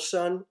 15-year-old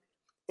son,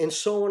 and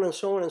so on and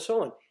so on and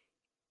so on.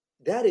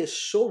 That is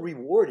so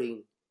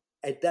rewarding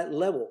at that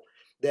level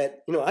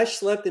that, I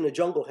slept in a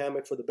jungle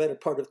hammock for the better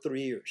part of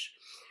 3 years.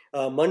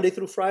 Monday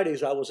through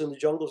Fridays, I was in the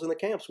jungles and the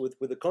camps with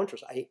the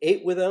Contras. I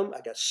ate with them.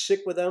 I got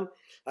sick with them.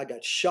 I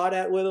got shot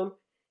at with them.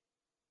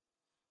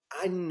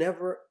 I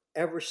never,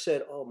 ever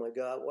said, oh, my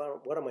God,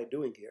 what am I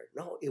doing here?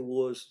 No, it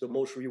was the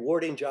most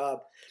rewarding job.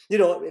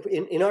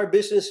 In our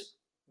business,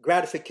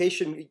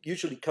 gratification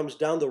usually comes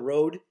down the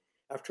road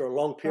after a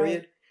long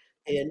period.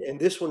 Right. And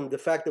this one, the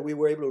fact that we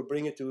were able to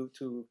bring it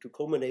to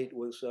culminate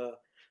was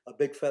a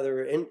big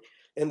feather.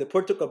 And the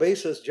Puerto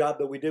Cabezas job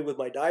that we did with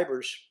my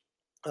divers,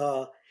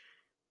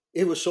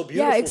 it was so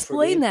beautiful. Yeah,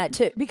 explain that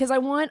too, because I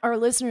want our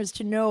listeners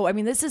to know. I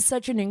mean, this is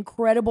such an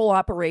incredible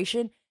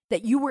operation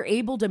that you were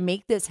able to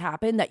make this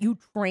happen, that you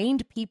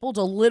trained people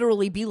to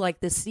literally be like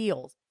the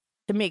SEALs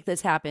to make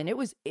this happen. It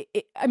was,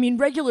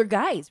 regular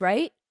guys,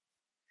 right?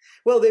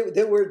 Well,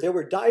 they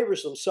were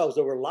divers themselves.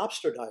 They were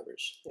lobster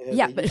divers. And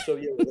yeah, they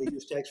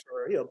used tanks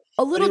for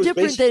a little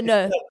different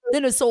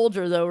than a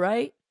soldier, though,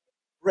 right?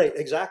 Right,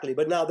 exactly.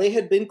 But now they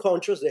had been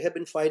Contras. They had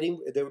been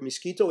fighting. They were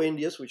Mosquito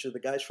Indians, which are the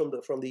guys from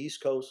the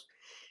East Coast.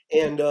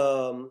 And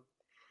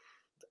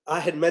I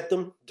had met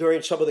them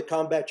during some of the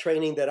combat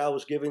training that I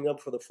was giving them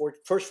for the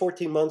first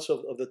 14 months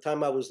of the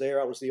time I was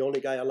there. I was the only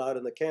guy allowed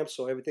in the camp,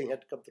 so everything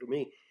had to come through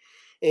me.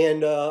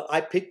 And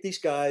I picked these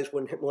guys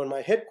when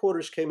my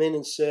headquarters came in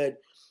and said,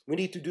 we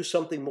need to do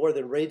something more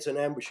than raids and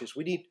ambushes.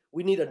 We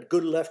need a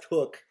good left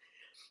hook,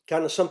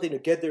 kind of something to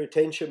get their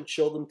attention,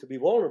 show them to be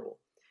vulnerable.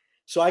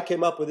 So I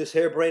came up with this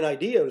harebrained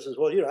idea. It says,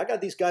 well, I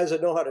got these guys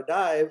that know how to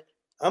dive.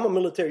 I'm a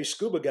military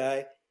scuba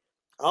guy.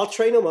 I'll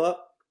train them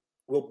up.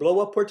 We'll blow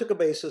up Puerto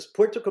Cabezas.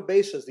 Puerto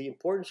Cabezas, the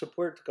importance of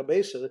Puerto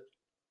Cabezas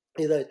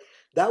is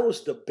that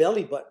was the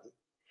belly button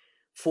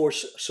for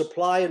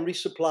supply and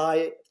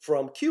resupply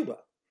from Cuba.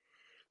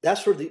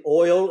 That's where the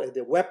oil and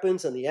the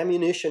weapons and the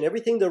ammunition,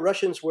 everything the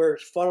Russians were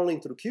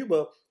funneling through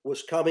Cuba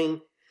was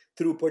coming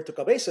through Puerto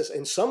Cabezas,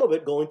 and some of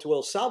it going to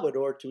El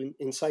Salvador to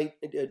incite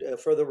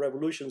further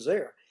revolutions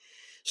there.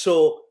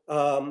 So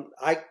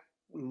I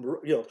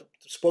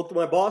spoke to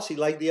my boss. He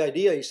liked the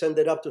idea. He sent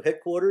it up to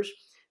headquarters.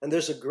 And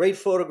there's a great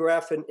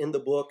photograph in the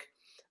book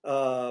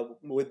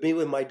with me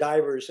with my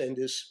divers and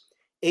this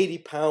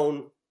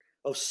 80-pound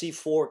of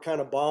C4 kind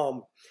of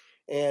bomb.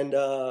 And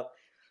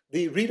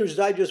the Reader's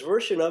Digest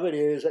version of it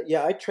is,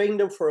 I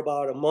trained them for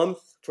about a month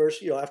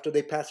first, after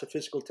they passed the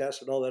physical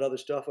test and all that other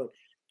stuff, on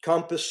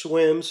compass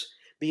swims,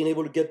 being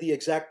able to get the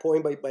exact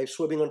point by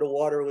swimming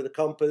underwater with a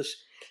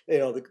compass,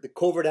 the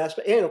covert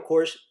aspect, and of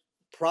course,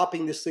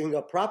 propping this thing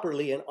up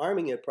properly and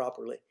arming it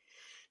properly.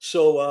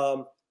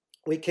 So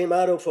we came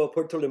out of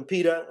Puerto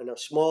Lempira in a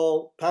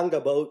small panga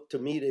boat to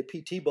meet a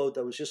PT boat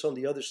that was just on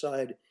the other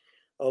side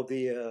of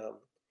the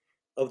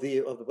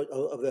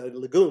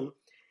lagoon.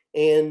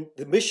 And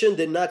the mission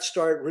did not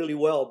start really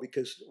well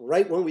because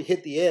right when we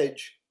hit the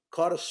edge,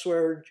 caught a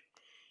surge,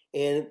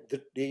 and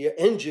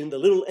the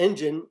little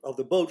engine of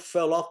the boat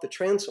fell off the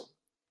transom.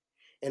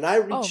 And I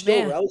reached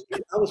over.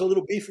 I was a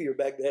little beefier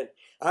back then.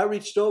 I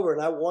reached over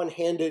and I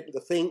one-handed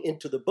the thing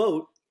into the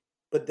boat,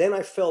 but then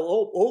I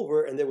fell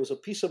over and there was a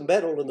piece of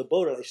metal in the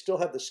boat, and I still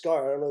have the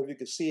scar. I don't know if you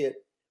can see it.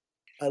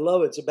 I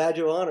love it. It's a badge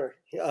of honor.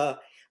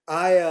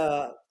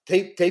 I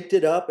taped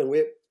it up, and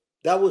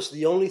that was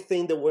the only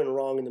thing that went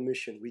wrong in the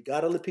mission. We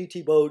got on the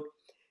PT boat.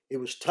 It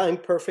was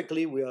timed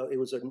perfectly. It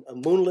was a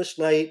moonless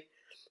night.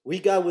 We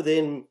got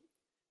within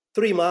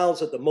 3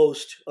 miles at the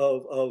most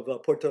of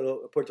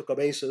Puerto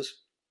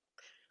Cabezas.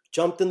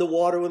 Jumped in the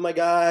water with my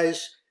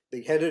guys.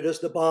 They headed us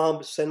the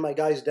bomb, send my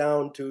guys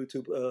down to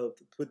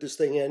put this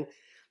thing in.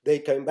 They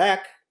came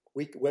back.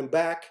 We went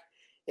back.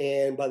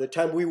 And by the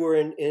time we were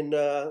in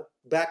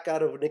back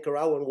out of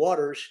Nicaraguan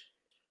waters,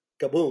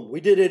 kaboom! We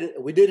did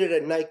it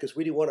at night because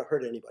we didn't want to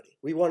hurt anybody.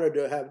 We wanted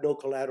to have no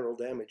collateral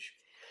damage.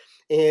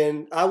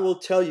 And I will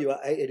tell you,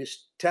 it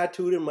is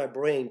tattooed in my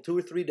brain. 2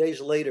 or 3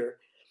 days later,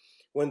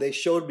 when they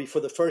showed me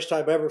for the first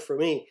time ever for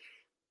me,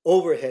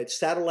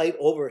 satellite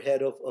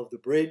overhead of the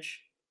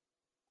bridge,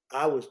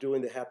 I was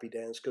doing the happy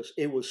dance because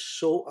it was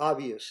so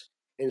obvious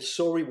and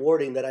so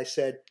rewarding that I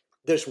said,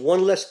 there's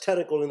one less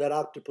tentacle in that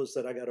octopus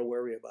that I got to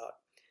worry about.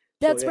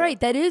 That's right.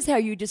 That is how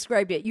you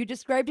described it. You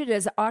described it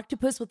as an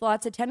octopus with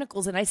lots of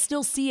tentacles, and I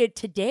still see it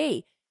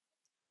today.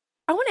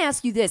 I want to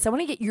ask you this. I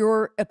want to get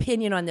your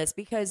opinion on this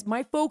because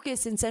my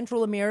focus in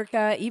Central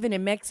America, even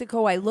in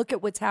Mexico, I look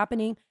at what's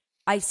happening.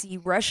 I see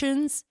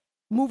Russians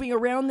moving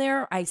around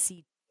there. I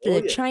see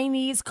the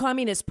Chinese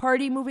Communist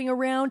Party moving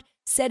around,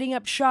 setting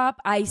up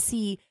shop. I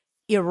see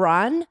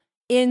Iran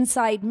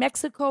inside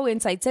Mexico,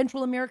 inside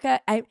Central America.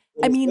 I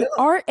mean,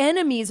 our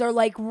enemies are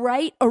like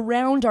right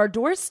around our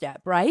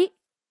doorstep, right?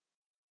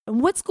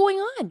 And what's going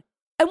on?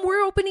 And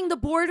we're opening the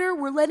border.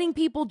 We're letting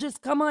people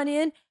just come on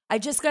in. I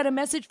just got a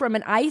message from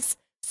an ICE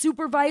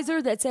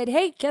supervisor that said,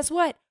 hey, guess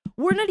what?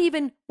 We're not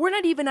even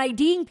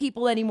IDing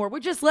people anymore. We're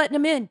just letting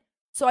them in.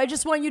 So I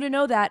just want you to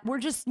know that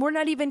we're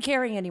not even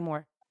caring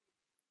anymore.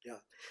 Yeah.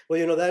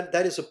 Well,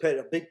 that is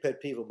a big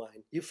pet peeve of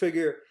mine. You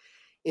figure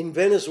in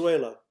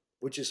Venezuela,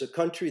 which is a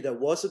country that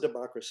was a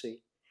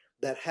democracy,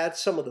 that had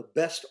some of the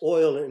best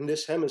oil in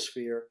this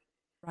hemisphere.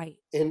 Right.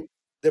 And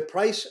the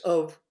price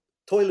of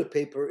toilet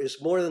paper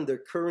is more than their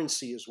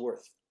currency is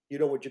worth. You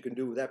know what you can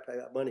do with that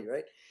money,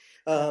 right?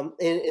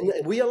 And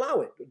we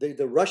allow it.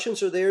 The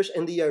Russians are theirs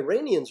and the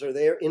Iranians are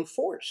there in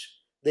force.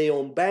 They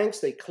own banks,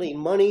 they clean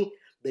money,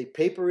 they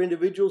paper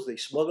individuals, they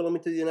smuggle them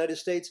into the United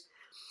States.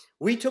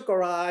 We took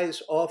our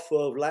eyes off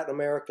of Latin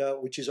America,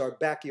 which is our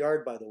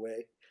backyard, by the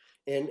way.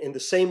 And in the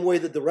same way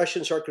that the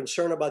Russians are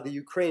concerned about the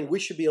Ukraine, we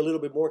should be a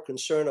little bit more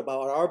concerned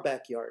about our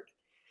backyard.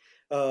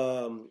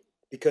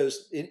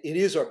 Because it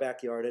is our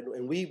backyard,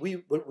 and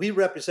we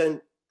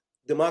represent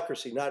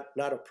democracy,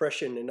 not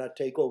oppression and not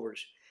takeovers.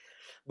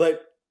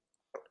 But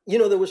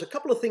there was a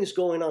couple of things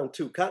going on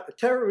too.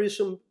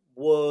 Terrorism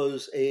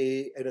was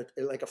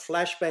like a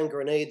flashbang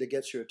grenade that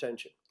gets your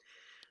attention.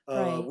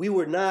 Right. We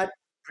were not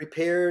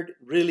prepared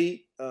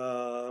really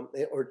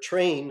or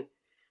trained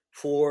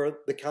for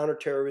the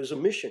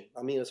counterterrorism mission.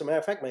 I mean, as a matter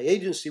of fact, my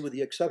agency, with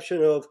the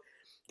exception of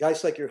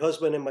guys like your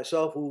husband and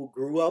myself who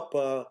grew up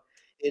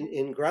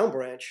in Ground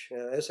Branch,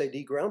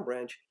 SAD Ground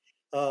Branch,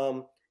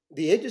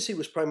 the agency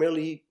was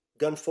primarily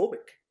gun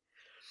phobic.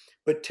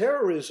 But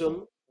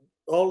terrorism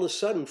all of a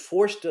sudden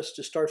forced us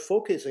to start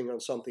focusing on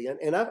something.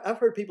 And I've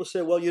heard people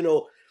say,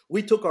 well,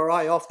 we took our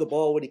eye off the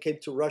ball when it came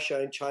to Russia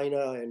and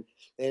China.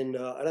 And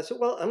I said,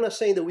 well, I'm not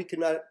saying that we could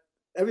not,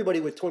 everybody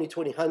with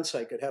 2020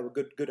 hindsight could have a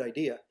good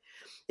idea.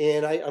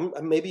 And I'm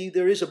maybe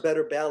there is a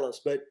better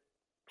balance. But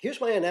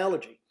here's my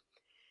analogy.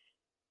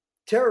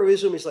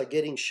 Terrorism is like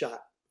getting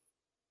shot.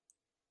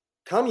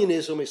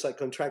 Communism is like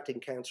contracting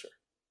cancer.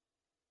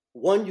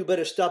 One, you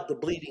better stop the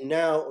bleeding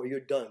now or you're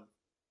done.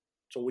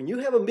 So when you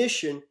have a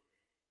mission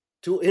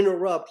to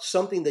interrupt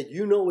something that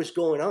you know is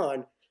going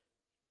on,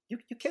 you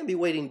can't be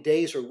waiting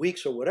days or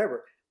weeks or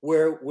whatever.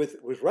 Where with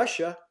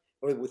Russia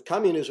or with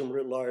communism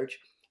writ large,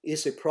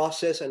 it's a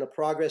process and a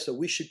progress that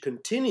we should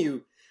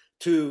continue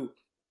to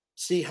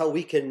see how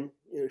we can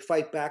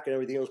fight back and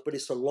everything else. But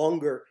it's a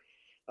longer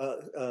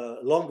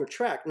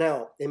track.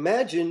 Now,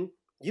 imagine,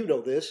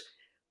 this,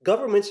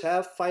 governments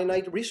have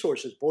finite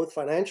resources, both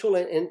financial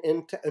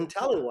and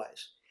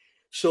talent-wise.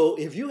 So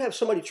if you have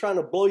somebody trying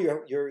to blow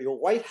your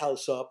White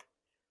House up,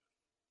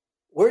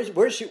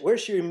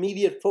 where's your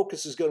immediate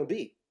focus is going to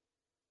be?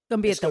 It's going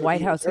to be at the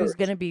White House. Who's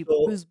going to be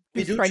who's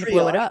trying to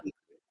blow it up?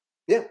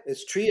 Yeah,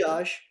 it's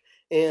triage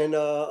and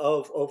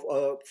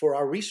for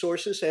our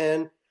resources.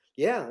 And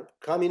yeah,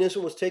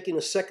 communism was taking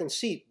a second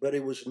seat, but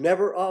it was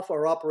never off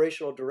our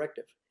operational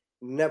directive.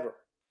 Never.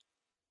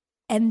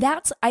 And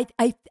that's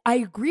I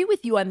agree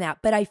with you on that,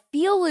 but I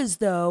feel as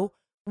though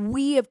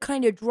we have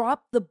kind of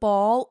dropped the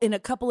ball in a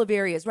couple of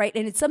areas, right?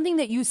 And it's something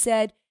that you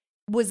said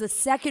was the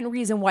second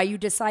reason why you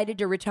decided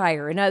to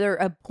retire,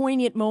 a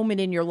poignant moment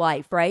in your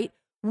life, right?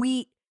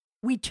 We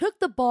took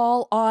the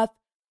ball off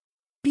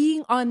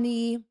being on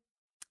the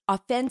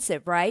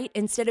offensive, right?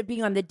 Instead of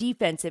being on the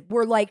defensive.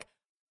 We're like,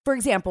 for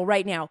example,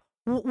 right now,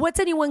 what's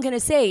anyone going to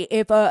say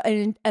if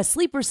a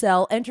sleeper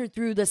cell entered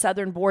through the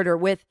southern border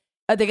with,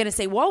 are they going to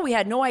say, well, we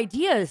had no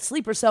idea a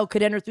sleeper cell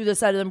could enter through the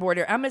southern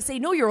border? I'm going to say,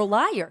 no, you're a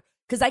liar,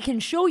 because I can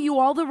show you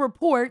all the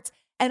reports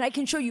and I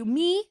can show you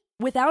me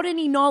without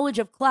any knowledge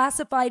of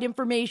classified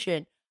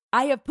information.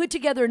 I have put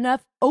together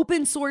enough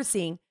open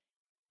sourcing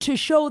to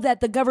show that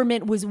the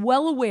government was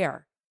well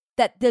aware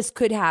that this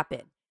could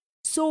happen.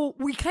 So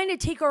we kind of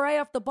take our eye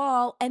off the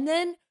ball, and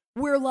then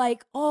we're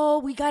like, oh,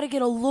 we got to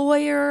get a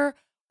lawyer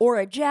or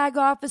a JAG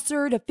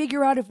officer to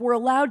figure out if we're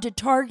allowed to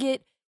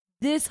target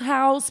this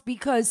house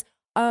because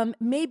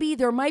maybe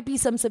there might be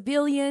some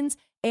civilians,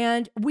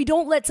 and we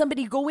don't let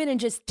somebody go in and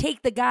just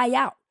take the guy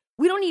out.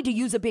 We don't need to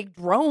use a big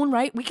drone,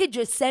 right? We could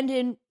just send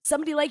in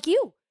somebody like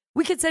you.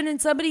 We could send in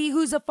somebody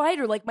who's a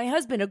fighter, like my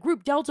husband, a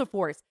group Delta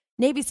Force,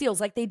 Navy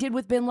SEALs, like they did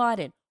with bin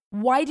Laden.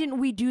 Why didn't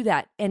we do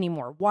that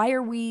anymore? Why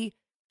are we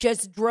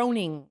just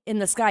droning in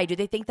the sky? Do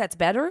they think that's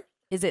better?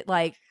 Is it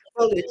like?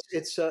 Well,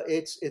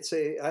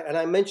 and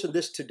I mentioned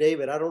this to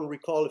David. I don't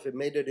recall if it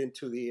made it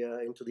into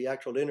the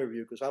actual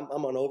interview because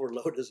I'm on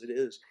overload as it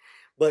is.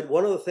 But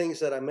one of the things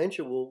that I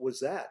mentioned was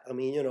that, I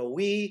mean,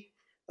 we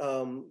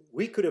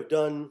could have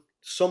done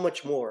so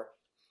much more,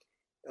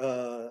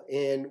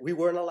 and we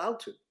weren't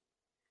allowed to.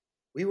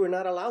 We were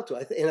not allowed to,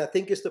 and I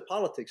think it's the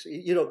politics.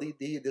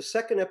 The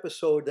second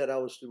episode that I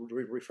was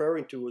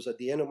referring to was at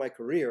the end of my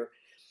career.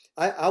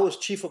 I was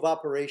chief of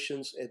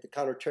operations at the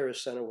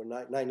counter-terrorist center when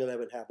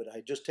 9/11 happened. I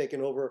had just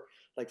taken over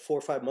like 4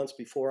 or 5 months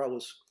before. I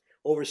was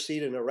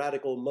overseas in a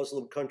radical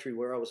Muslim country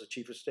where I was a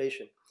chief of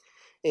station.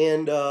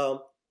 And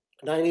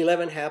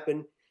 9/11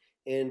 happened,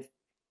 and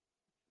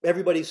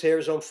everybody's hair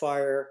is on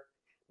fire.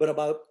 But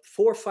about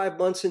 4 or 5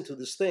 months into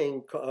this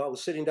thing, I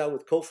was sitting down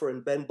with Kofor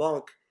and Ben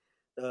Bonk.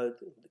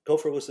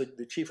 Kofor was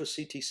the chief of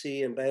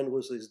CTC, and Ben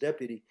was his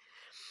deputy.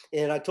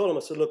 And I told him,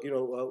 I said, look,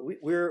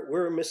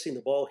 we're missing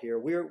the ball here.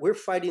 We're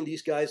fighting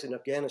these guys in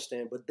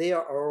Afghanistan, but they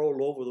are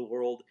all over the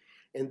world,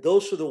 and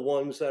those are the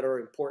ones that are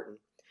important.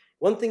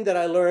 One thing that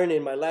I learned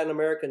in my Latin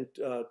American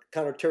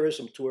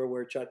counterterrorism tour,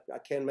 which I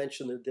can't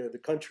mention the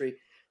country,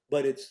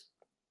 but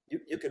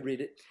you can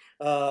read it,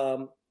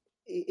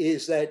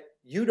 is that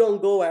you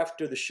don't go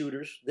after the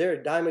shooters. They're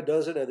a dime a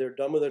dozen, and they're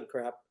dumber than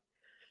crap.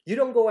 You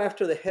don't go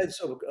after the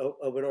heads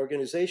of an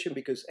organization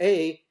because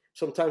A,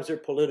 sometimes they're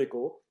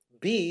political.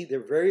 B,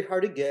 they're very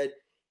hard to get.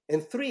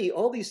 And 3,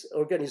 all these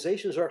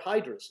organizations are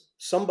hydras.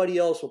 Somebody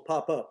else will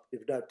pop up,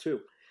 if not two.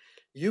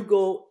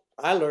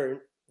 I learned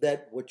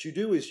that what you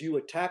do is you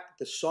attack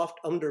the soft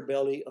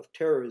underbelly of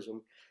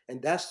terrorism, and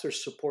that's their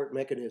support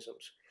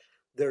mechanisms.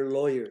 They're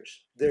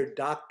lawyers, they're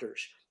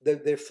doctors, they're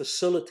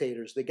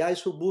facilitators, the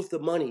guys who move the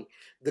money,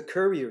 the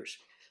couriers.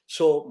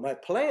 So my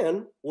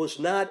plan was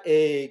not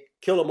a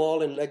kill them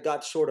all and let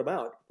God sort them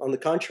out. On the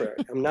contrary,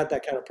 I'm not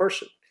that kind of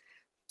person.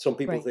 Some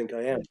people think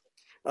I am.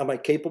 Am I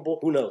capable?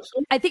 Who knows?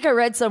 I think I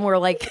read somewhere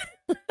like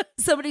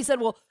somebody said,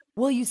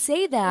 well, you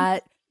say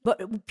that, but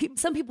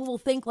some people will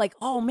think like,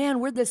 oh man,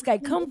 where'd this guy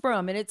come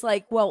from? And it's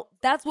like, well,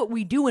 that's what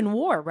we do in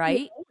war,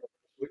 right?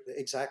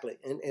 Exactly.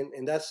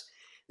 And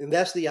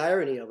that's the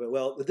irony of it.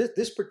 Well,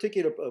 this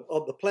particular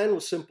the plan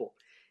was simple.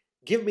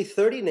 Give me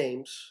 30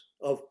 names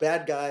of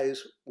bad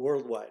guys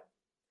worldwide.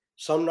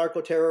 Some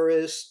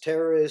narco-terrorists,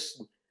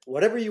 terrorists,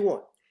 whatever you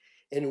want.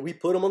 And we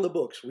put them on the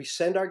books. We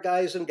send our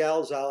guys and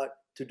gals out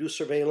to do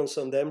surveillance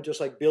on them, just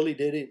like Billy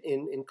did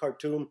in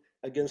Khartoum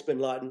against bin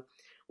Laden.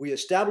 We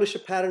establish the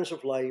patterns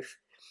of life.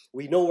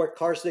 We know what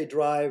cars they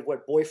drive,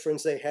 what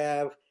boyfriends they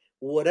have,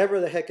 whatever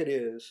the heck it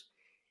is.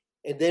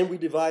 And then we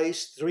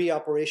devise 3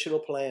 operational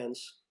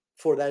plans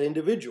for that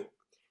individual.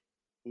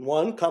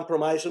 1,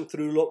 compromise them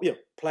through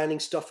planning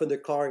stuff in their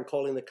car and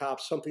calling the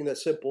cops, something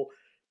that's simple.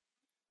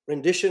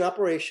 Rendition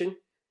operation.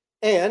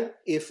 And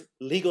if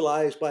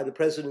legalized by the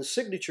president's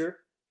signature,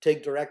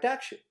 take direct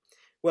action.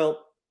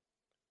 Well,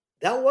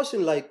 that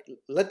wasn't like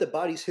let the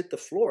bodies hit the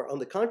floor. On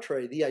the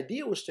contrary, the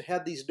idea was to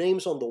have these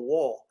names on the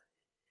wall.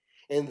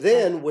 And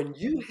then when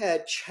you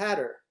had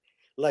chatter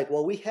like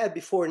what we had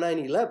before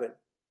 9/11,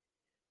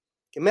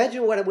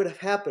 imagine what would have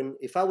happened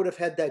if I would have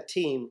had that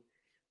team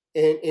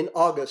in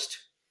August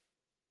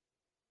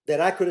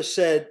that I could have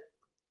said,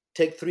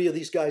 take 3 of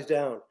these guys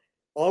down.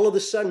 All of a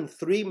sudden,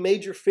 3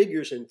 major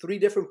figures in 3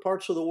 different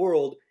parts of the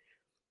world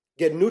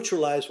get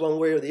neutralized one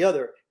way or the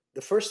other.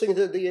 The first thing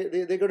that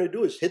they're going to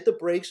do is hit the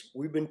brakes.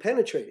 We've been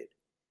penetrated.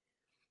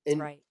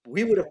 And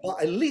we would have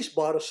at least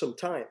bought us some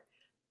time.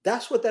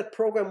 That's what that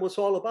program was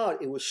all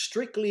about. It was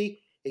strictly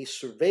a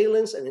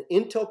surveillance and an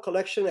intel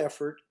collection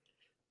effort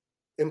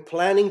in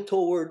planning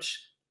towards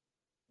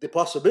the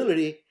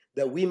possibility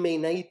that we may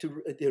need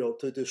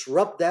to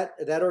disrupt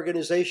that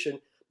organization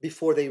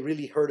before they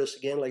really hurt us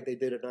again like they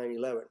did at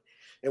 9/11.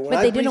 And when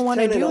but they didn't want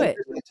to do it.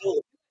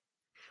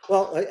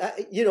 Well,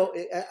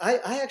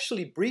 I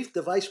actually briefed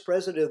the Vice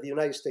President of the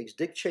United States,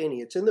 Dick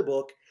Cheney. It's in the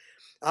book.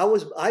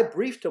 I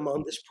briefed him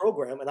on this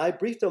program, and I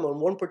briefed him on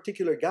one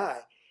particular guy,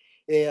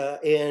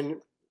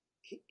 and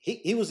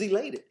he was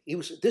elated.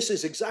 This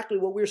is exactly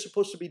what we're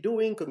supposed to be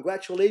doing.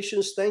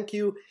 Congratulations, thank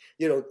you.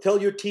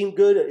 Tell your team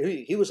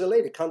good. He was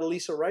elated.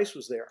 Condoleezza Rice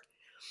was there.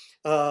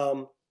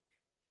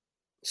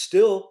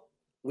 Still,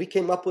 we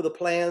came up with the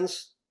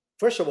plans.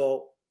 First of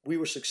all, we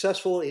were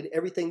successful in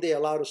everything they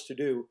allowed us to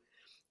do,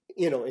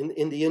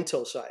 in the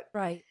intel side.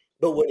 Right.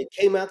 But when it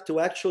came out to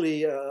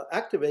actually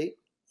activate,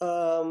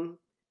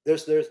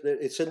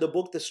 it's in the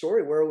book, the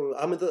story where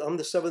I'm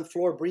the 7th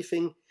floor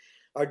briefing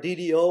our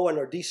DDO and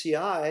our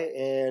DCI,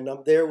 and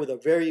I'm there with a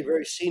very,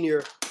 very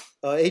senior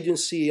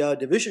agency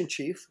division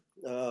chief,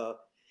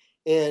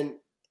 and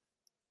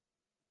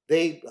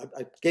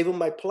I gave him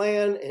my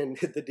plan, and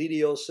the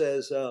DDO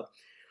says,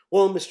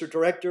 well, Mr.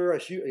 Director,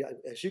 as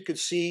you could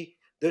see,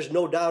 there's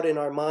no doubt in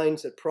our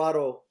minds that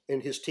Prado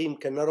and his team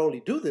can not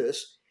only do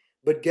this,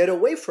 but get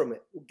away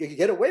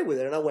with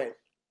it. And I went,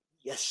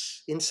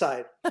 yes,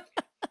 inside.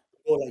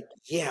 Like,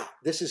 yeah,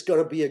 this is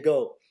going to be a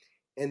go.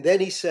 And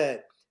then he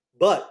said,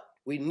 but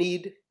we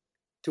need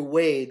to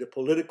weigh the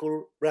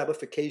political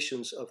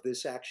ramifications of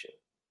this action.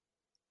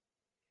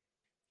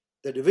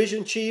 The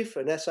division chief,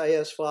 an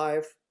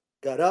SIS-5,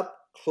 got up,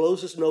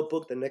 closed his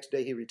notebook. The next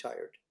day he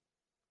retired.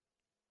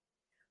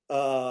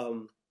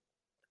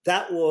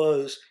 That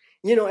was,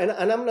 and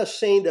I'm not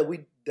saying that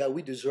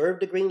we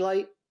deserved the green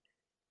light,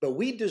 but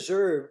we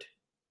deserved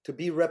to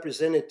be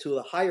represented to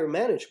the higher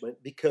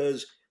management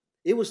because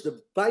it was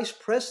the Vice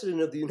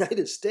President of the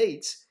United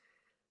States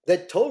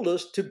that told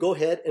us to go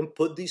ahead and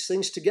put these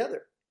things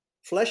together,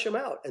 flesh them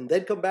out, and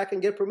then come back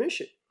and get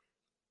permission.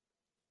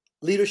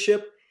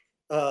 Leadership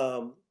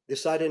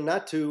decided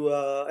not to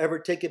ever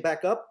take it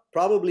back up,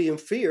 probably in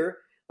fear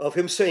of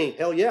him saying,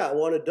 hell yeah, I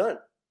want it done.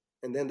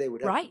 And then they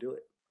would have to do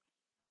it.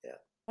 Yeah.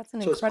 That's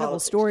an incredible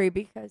story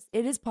because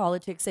it is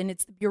politics and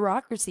it's the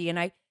bureaucracy.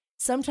 And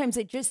sometimes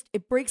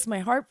it breaks my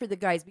heart for the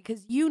guys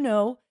because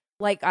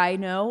like I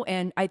know,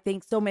 and I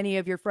think so many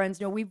of your friends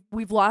know,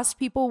 we've lost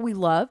people we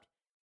loved.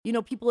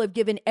 People have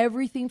given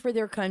everything for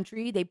their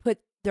country. They put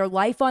their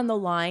life on the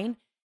line,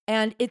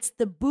 and it's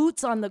the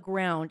boots on the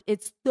ground.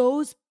 It's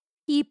those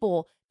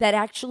people that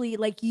actually,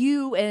 like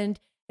you and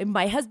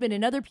my husband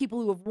and other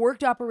people who have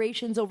worked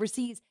operations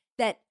overseas,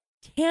 that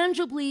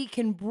tangibly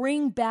can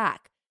bring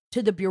back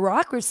to the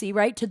bureaucracy,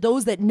 right? To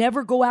those that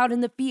never go out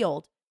in the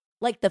field,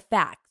 like the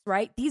facts,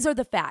 right? These are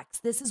the facts.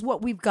 This is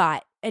what we've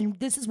got, and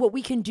this is what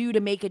we can do to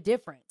make a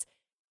difference.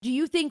 Do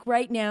you think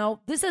right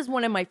now, this is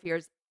one of my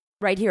fears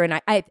right here,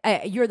 and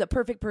I you're the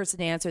perfect person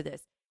to answer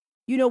this.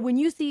 When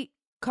you see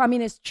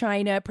communist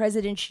China,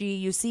 President Xi,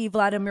 you see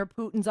Vladimir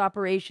Putin's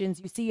operations,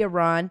 you see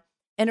Iran,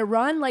 and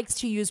Iran likes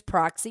to use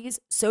proxies.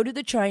 So do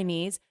the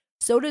Chinese.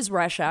 So does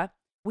Russia.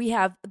 We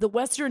have the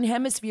Western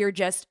Hemisphere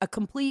just a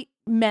complete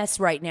mess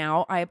right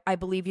now, I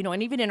believe,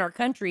 and even in our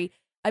country,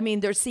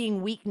 they're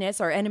seeing weakness.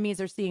 Our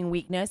enemies are seeing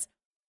weakness.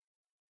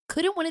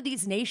 Couldn't one of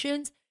these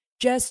nations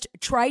just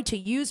try to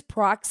use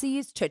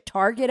proxies to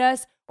target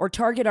us or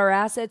target our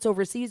assets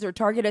overseas or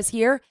target us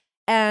here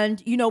and,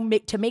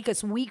 to make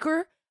us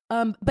weaker?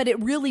 But it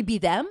really be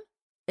them?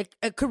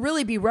 It could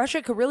really be Russia,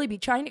 it could really be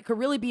China, it could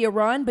really be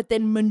Iran, but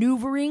then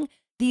maneuvering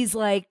these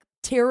like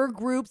terror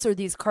groups or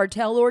these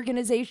cartel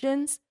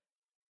organizations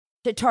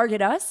to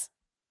target us?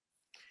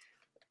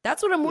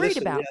 That's what I'm worried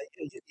about.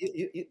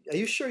 Are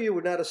you sure you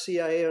were not a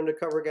CIA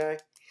undercover guy?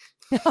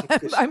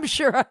 I'm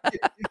sure.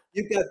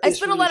 I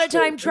spent a lot of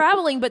time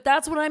traveling, but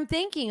that's what I'm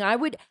thinking.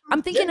 I'm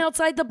thinking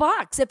outside the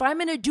box. If I'm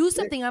going to do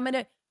something, I'm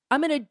going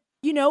to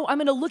I'm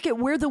going to look at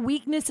where the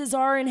weaknesses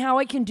are and how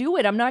I can do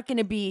it. I'm not going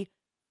to be,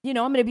 I'm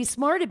going to be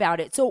smart about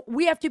it. So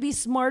we have to be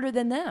smarter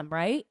than them,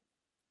 right?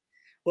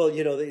 Well,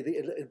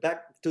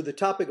 back to the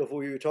topic of what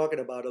we were talking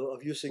about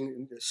of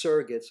using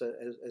surrogates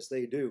as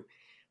they do.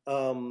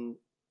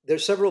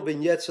 There's several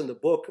vignettes in the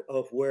book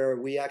of where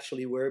we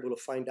actually were able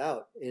to find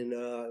out. And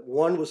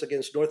one was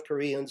against North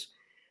Koreans.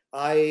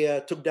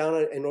 I took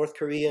down a North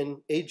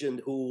Korean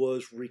agent who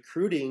was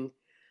recruiting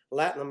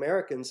Latin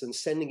Americans and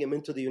sending them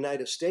into the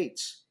United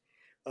States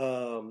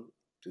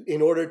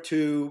in order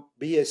to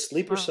be a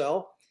sleeper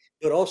cell,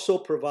 but also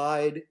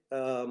provide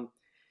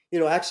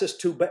access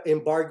to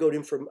embargoed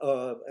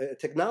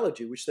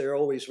technology, which they're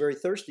always very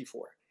thirsty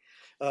for.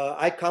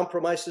 I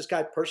compromised this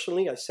guy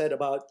personally. I said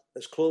about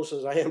as close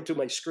as I am to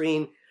my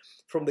screen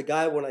from the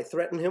guy when I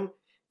threatened him,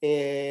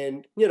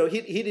 and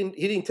he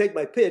didn't take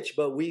my pitch,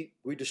 but we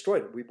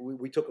destroyed him.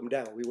 We took him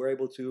down. We were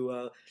able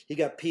to. He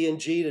got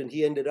PNG'd and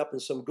he ended up in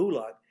some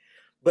gulag.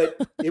 But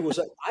it was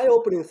an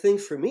eye-opening thing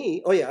for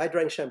me. Oh yeah, I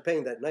drank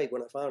champagne that night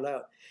when I found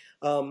out.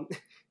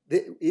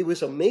 It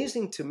was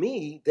amazing to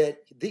me that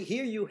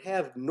here you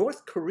have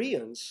North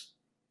Koreans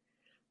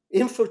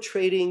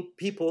infiltrating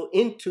people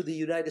into the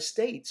United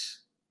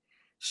States.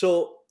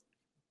 So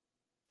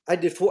I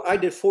did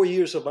 4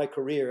 years of my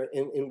career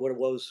in what it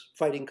was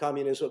fighting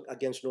communism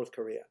against North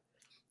Korea.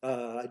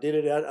 I did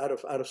it out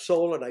of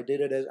Seoul, and I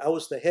did it as I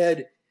was the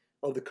head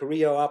of the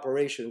Korea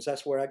operations.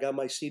 That's where I got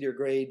my senior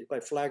grade, my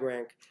flag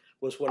rank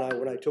was when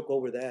I took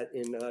over that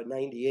in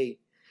 '98,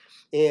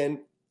 and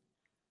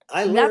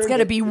I learned that's got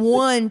to be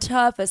one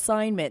tough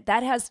assignment.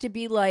 That has to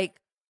be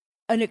like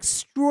an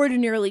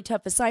extraordinarily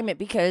tough assignment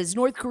because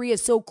North Korea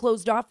is so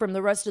closed off from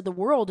the rest of the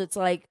world. It's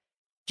like,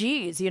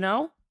 geez,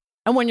 And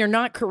when you're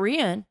not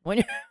Korean,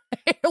 when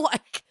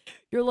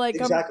you're like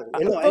exactly,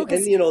 and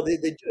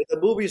the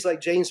movies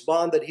like James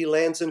Bond that he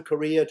lands in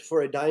Korea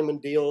for a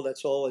diamond deal.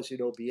 That's all as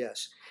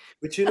BS.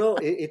 But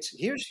it's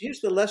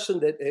here's the lesson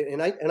that,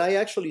 and I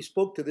actually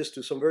spoke to this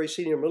to some very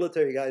senior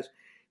military guys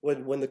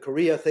when the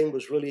Korea thing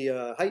was really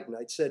heightened.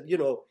 I said,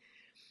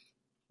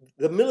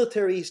 the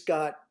military's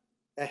got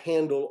a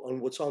handle on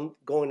what's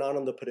going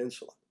on the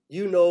peninsula.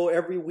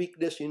 Every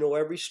weakness,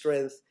 every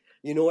strength,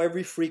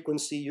 every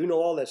frequency,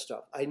 all that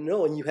stuff. I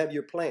know, and you have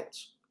your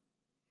plans.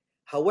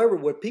 However,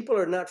 what people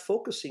are not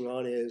focusing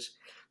on is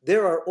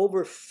there are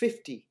over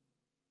 50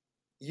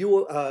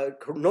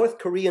 North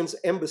Koreans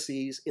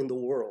embassies in the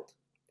world.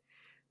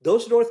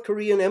 Those North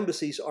Korean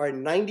embassies are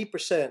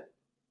 90%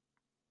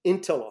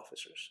 intel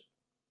officers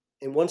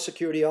and one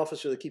security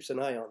officer that keeps an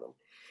eye on them.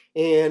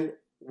 And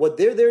what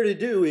they're there to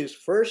do is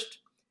first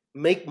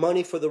make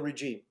money for the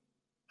regime.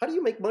 How do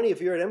you make money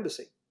if you're an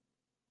embassy?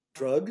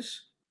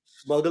 Drugs,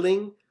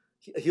 smuggling,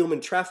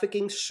 human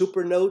trafficking,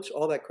 super notes,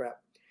 all that crap.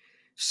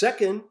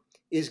 Second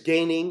is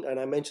gaining, and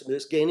I mentioned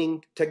this,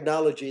 gaining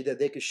technology that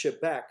they could ship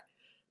back.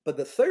 But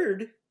the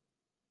third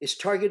is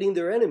targeting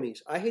their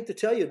enemies. I hate to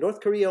tell you,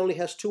 North Korea only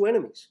has two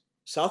enemies,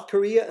 South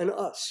Korea and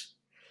us.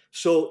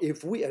 So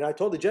and I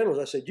told the generals,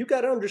 I said, you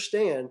got to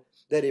understand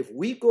that if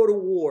we go to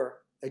war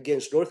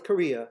against North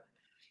Korea,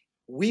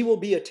 we will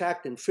be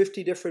attacked in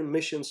 50 different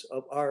missions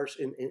of ours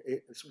in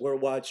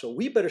worldwide. So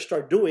we better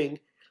start doing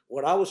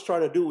what I was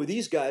trying to do with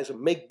these guys and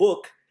make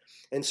book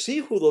and see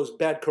who those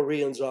bad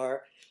Koreans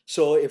are.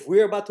 So if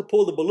we're about to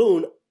pull the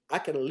balloon, I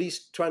can at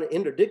least try to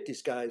interdict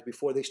these guys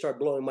before they start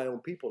blowing my own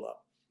people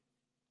up.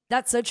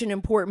 That's such an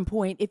important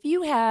point. If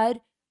you had,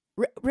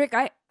 Rick,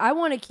 I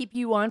want to keep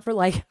you on for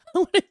like,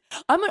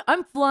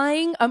 I'm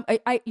flying.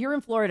 You're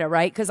in Florida,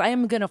 right? Because I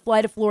am going to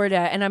fly to Florida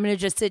and I'm going to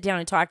just sit down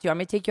and talk to you. I'm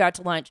going to take you out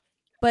to lunch.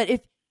 But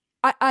if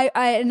and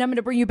I'm going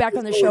to bring you back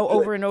on the show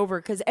over and over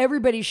because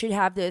everybody should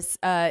have this.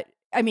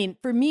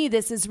 For me,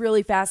 this is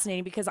really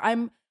fascinating because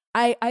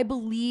I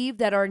believe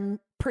that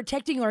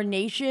protecting our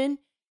nation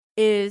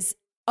is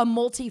a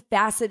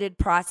multifaceted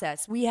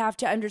process. We have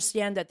to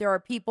understand that there are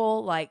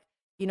people like,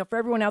 for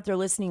everyone out there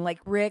listening, like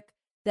Rick,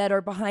 that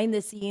are behind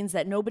the scenes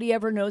that nobody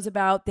ever knows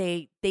about.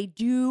 They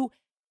do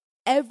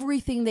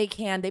everything they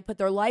can. They put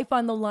their life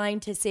on the line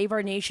to save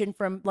our nation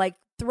from like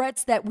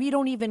threats that we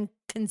don't even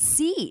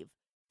conceive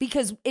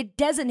because it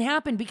doesn't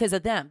happen because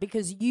of them,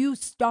 because you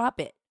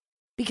stop it.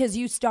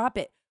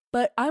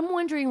 But I'm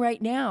wondering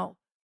right now,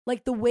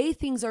 like the way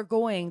things are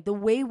going, the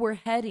way we're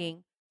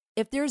heading,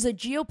 if there's a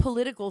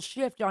geopolitical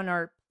shift on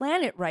our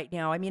planet right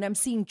now. I'm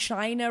seeing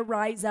China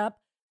rise up.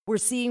 We're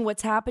seeing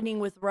what's happening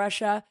with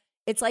Russia.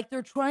 It's like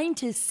they're trying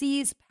to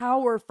seize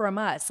power from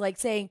us, like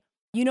saying,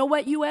 you know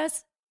what,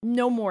 U.S.,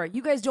 no more.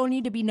 You guys don't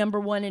need to be number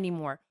one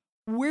anymore.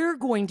 We're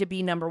going to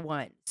be number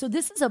one. So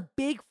this is a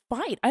big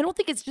fight. I don't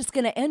think it's just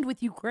going to end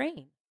with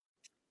Ukraine.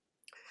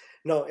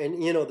 No,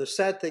 and the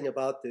sad thing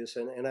about this,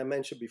 and I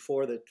mentioned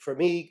before that for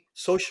me,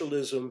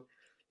 socialism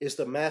is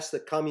the mask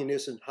that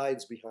communism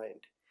hides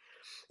behind.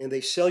 And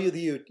they sell you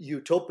the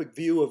utopic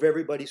view of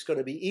everybody's going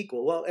to be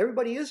equal. Well,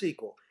 everybody is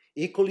equal.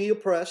 Equally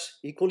oppressed,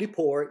 equally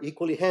poor,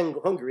 equally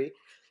hungry,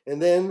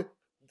 and then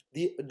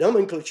the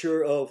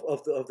nomenclature of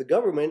the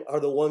government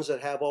are the ones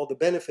that have all the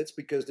benefits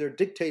because they're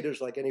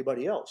dictators like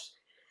anybody else.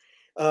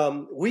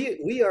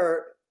 We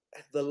are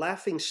the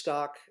laughing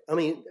stock. I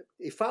mean,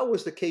 if I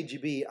was the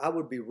KGB, I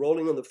would be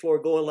rolling on the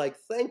floor going like,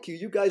 thank you,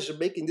 you guys are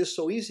making this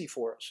so easy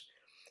for us.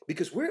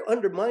 Because we're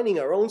undermining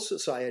our own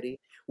society.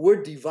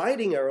 We're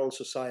dividing our own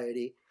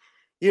society.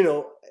 You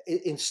know,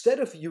 instead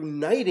of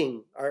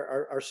uniting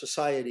our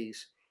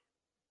societies,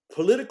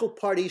 political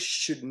parties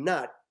should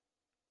not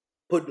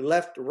put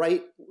left,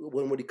 right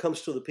when it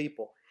comes to the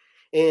people.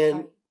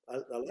 And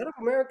a lot of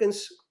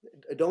Americans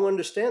don't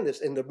understand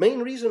this. And the main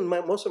reason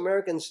most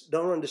Americans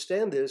don't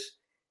understand this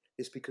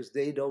is because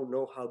they don't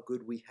know how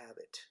good we have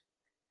it.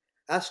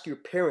 Ask your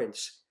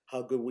parents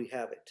how good we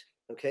have it,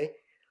 okay?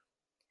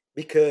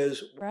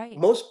 Because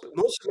most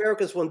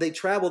Americans, when they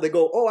travel, they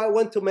go, oh, I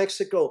went to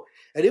Mexico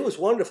and it was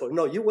wonderful.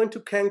 No, you went to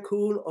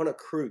Cancun on a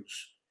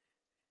cruise.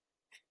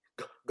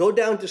 Go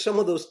down to some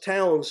of those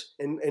towns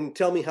and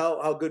tell me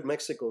how good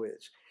Mexico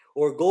is.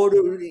 Or go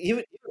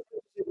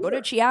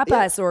to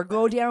Chiapas, or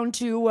go down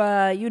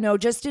to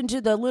just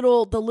into the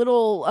little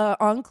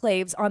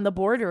enclaves on the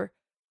border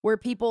where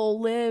people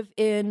live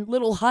in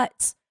little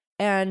huts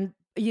and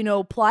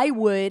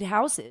plywood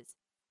houses.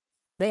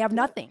 They have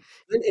nothing.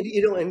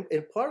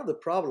 And part of the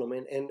problem,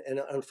 and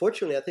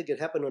unfortunately, I think it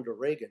happened under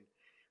Reagan.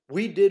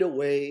 We did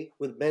away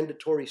with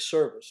mandatory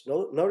service.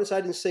 Notice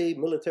I didn't say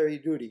military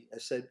duty. I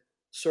said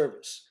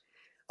service.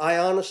 I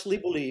honestly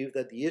believe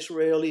that the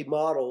Israeli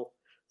model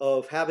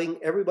of having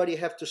everybody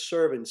have to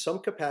serve in some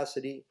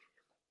capacity,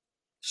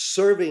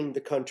 serving the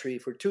country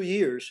for 2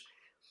 years,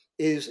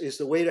 is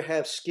the way to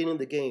have skin in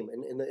the game.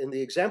 And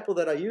the example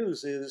that I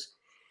use is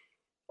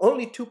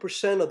only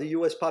 2% of the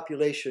U.S.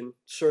 population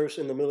serves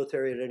in the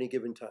military at any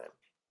given time.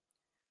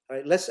 All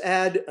right, let's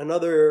add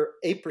another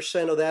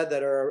 8% of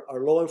that are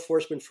law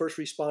enforcement, first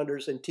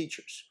responders, and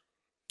teachers.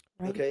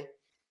 Right. Okay,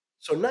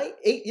 so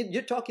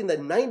you're talking that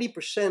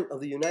 90%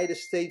 of the United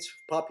States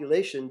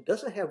population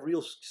doesn't have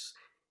real,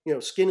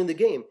 skin in the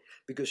game.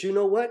 Because you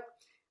know what?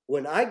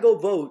 When I go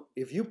vote,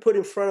 if you put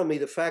in front of me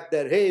the fact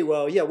that, hey,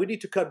 well, yeah, we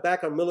need to cut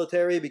back on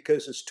military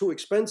because it's too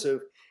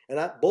expensive,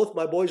 and both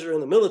my boys are in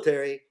the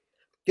military,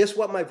 guess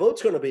what my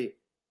vote's going to be?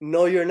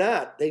 No, you're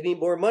not. They need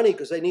more money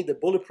because they need the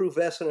bulletproof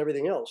vests and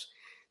everything else.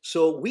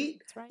 So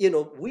we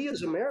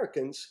as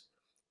Americans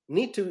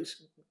need to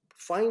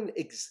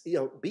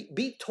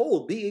be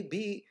told,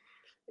 be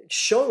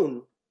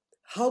shown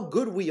how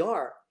good we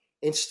are.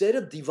 Instead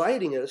of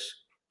dividing us,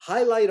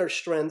 highlight our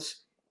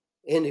strengths.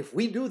 And if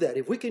we do that,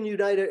 if we can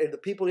unite the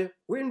people here,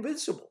 we're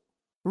invincible.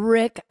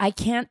 Rick, I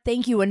can't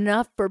thank you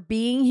enough for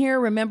being here.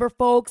 Remember,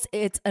 folks,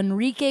 it's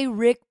Enrique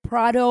Rick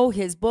Prado.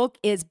 His book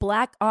is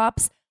Black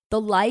Ops,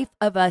 The Life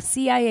of a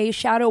CIA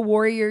Shadow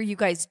Warrior. You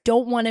guys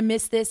don't want to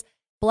miss this.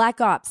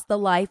 Black Ops, The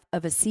Life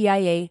of a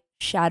CIA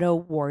Shadow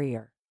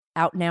Warrior.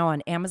 Out now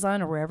on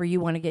Amazon or wherever you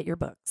want to get your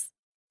books.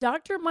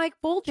 Dr. Mike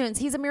Fulgence,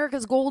 he's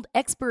America's gold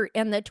expert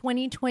and the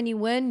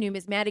 2021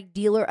 Numismatic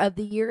Dealer of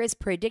the Year, is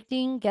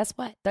predicting, guess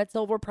what? That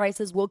silver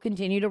prices will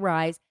continue to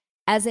rise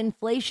as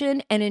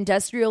inflation and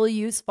industrial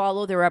use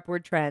follow their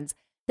upward trends.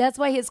 That's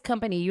why his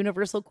company,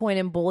 Universal Coin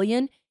and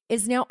Bullion,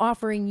 is now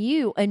offering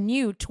you a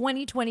new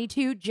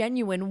 2022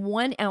 genuine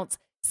 1-ounce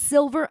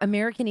silver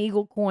American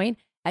Eagle coin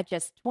at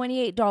just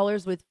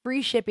 $28 with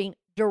free shipping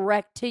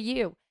direct to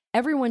you.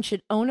 Everyone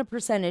should own a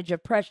percentage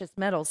of precious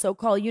metals, so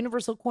call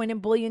Universal Coin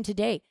and Bullion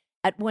today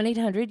at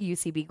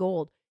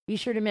 1-800-UCB-GOLD. Be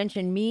sure to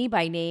mention me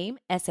by name,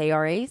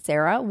 Sara,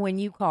 Sarah, when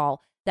you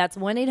call. That's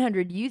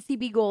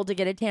 1-800-UCB-GOLD to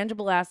get a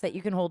tangible asset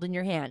you can hold in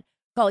your hand.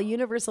 Call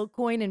Universal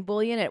Coin and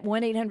Bullion at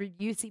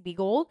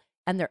 1-800-UCB-GOLD,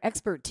 and their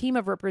expert team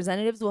of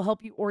representatives will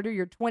help you order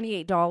your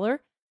 $28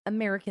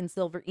 American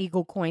Silver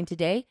Eagle coin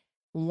today.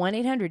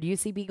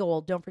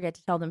 1-800-UCB-GOLD. Don't forget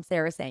to tell them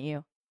Sarah sent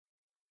you.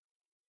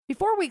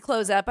 Before we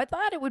close up, I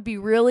thought it would be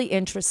really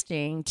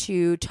interesting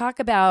to talk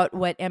about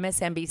what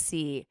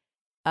MSNBC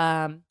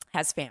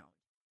has found.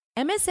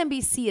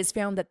 MSNBC has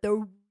found that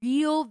the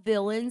real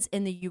villains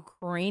in the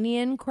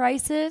Ukrainian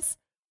crisis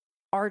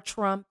are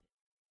Trump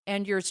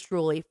and yours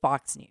truly,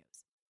 Fox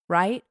News,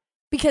 right?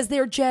 Because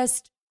they're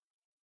just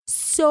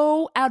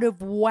so out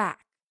of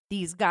whack,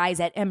 these guys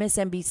at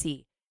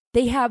MSNBC.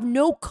 They have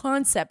no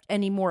concept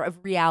anymore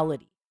of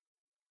reality.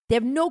 They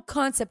have no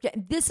concept.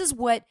 This is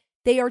what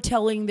they are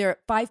telling their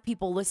 5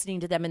 people listening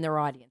to them in their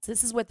audience.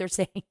 This is what they're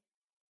saying.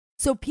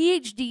 So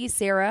PhD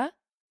Sara,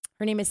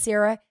 her name is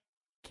Sara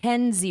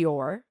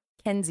Kendzior,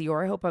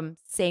 I hope I'm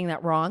saying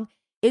that wrong,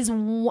 is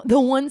the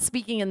one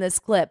speaking in this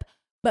clip.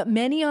 But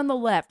many on the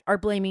left are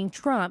blaming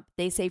Trump,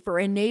 they say, for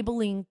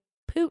enabling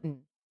Putin.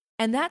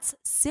 And that's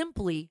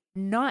simply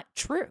not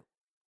true.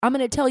 I'm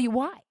going to tell you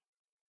why.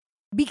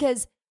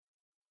 Because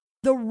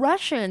the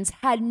Russians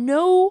had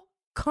no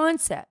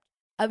concept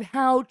of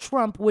how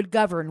Trump would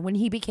govern when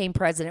he became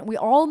president. We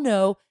all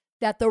know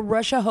that the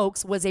Russia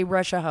hoax was a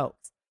Russia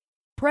hoax.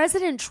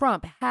 President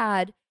Trump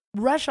had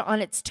Russia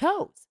on its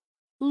toes,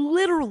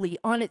 literally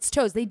on its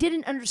toes. They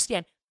didn't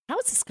understand, how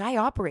does this guy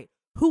operate?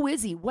 Who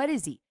is he? What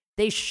is he?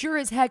 They sure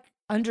as heck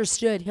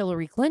understood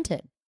Hillary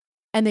Clinton,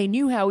 and they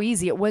knew how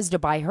easy it was to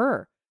buy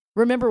her.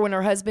 Remember when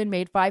her husband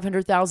made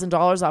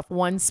 $500,000 off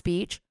one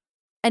speech,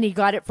 and he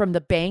got it from the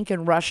bank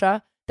in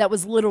Russia that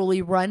was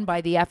literally run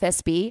by the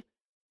FSB.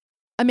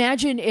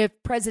 Imagine if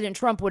President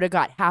Trump would have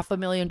got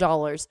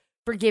 $500,000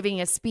 for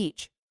giving a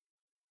speech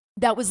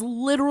that was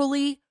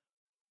literally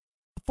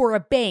for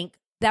a bank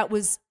that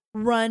was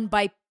run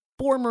by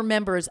former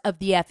members of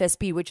the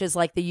FSB, which is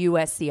like the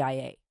US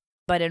CIA.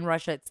 But in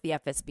Russia, it's the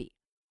FSB.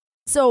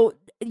 So,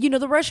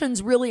 the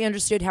Russians really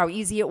understood how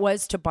easy it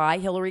was to buy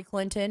Hillary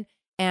Clinton.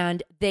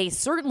 And they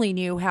certainly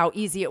knew how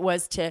easy it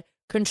was to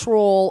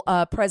control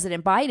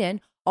President Biden.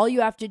 All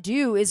you have to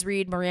do is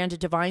read Miranda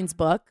Devine's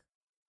book,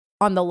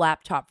 On the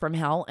Laptop from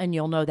Hell, and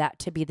you'll know that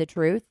to be the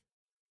truth.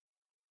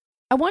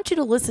 I want you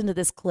to listen to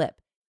this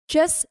clip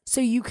just so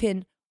you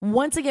can,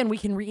 once again, we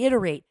can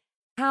reiterate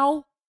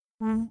how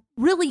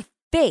really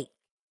fake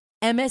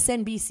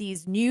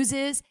MSNBC's news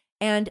is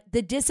and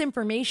the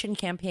disinformation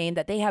campaign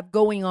that they have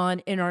going on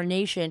in our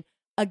nation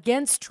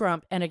against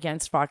Trump and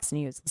against Fox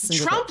News.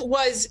 Trump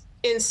was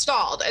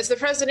installed as the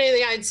president of the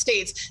United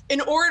States in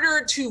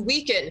order to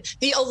weaken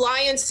the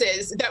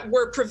alliances that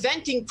were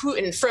preventing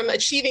Putin from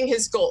achieving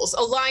his goals.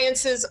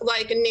 Alliances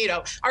like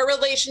NATO, our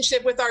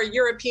relationship with our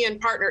European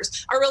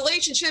partners, our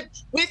relationship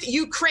with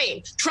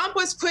Ukraine. Trump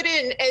was put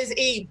in as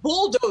a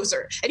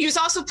bulldozer, and he was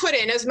also put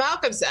in, as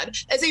Malcolm said,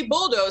 as a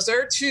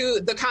bulldozer to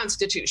the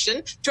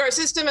Constitution, to our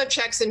system of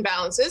checks and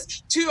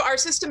balances, to our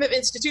system of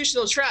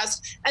institutional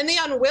trust, and the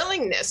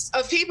unwillingness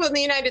of people in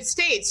the United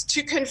States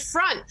to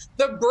confront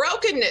the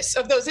brokenness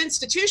of those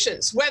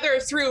institutions, whether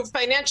through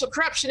financial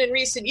corruption in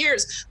recent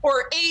years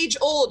or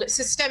age-old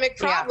systemic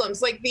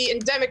problems like the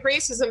endemic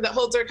racism that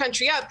holds our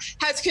country up,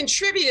 has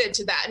contributed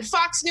to that. And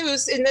Fox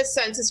News, in this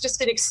sense, is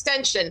just an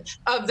extension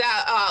of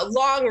that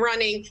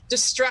long-running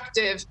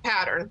destructive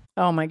pattern.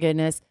 Oh, my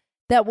goodness.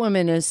 That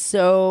woman is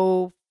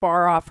so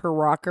far off her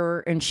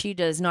rocker, and she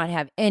does not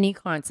have any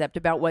concept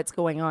about what's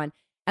going on.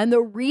 And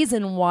the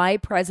reason why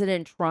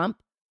President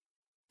Trump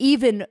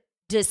even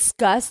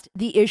discussed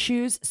the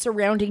issues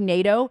surrounding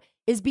NATO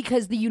is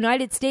because the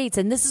United States,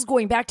 and this is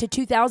going back to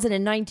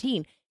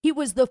 2019, he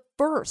was the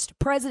first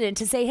president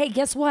to say, hey,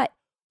 guess what?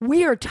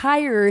 We are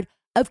tired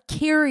of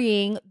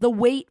carrying the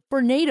weight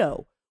for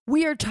NATO.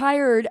 We are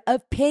tired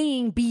of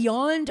paying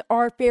beyond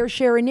our fair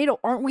share in NATO.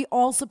 Aren't we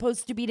all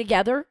supposed to be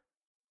together?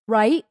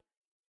 Right?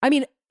 I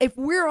mean, if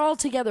we're all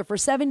together for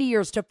 70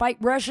 years to fight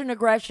Russian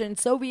aggression,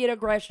 Soviet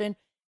aggression,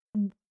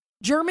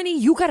 Germany,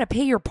 you got to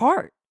pay your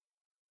part.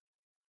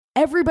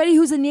 Everybody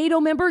who's a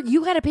NATO member,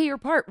 you got to pay your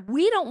part.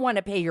 We don't want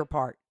to pay your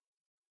part.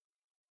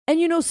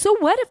 And, so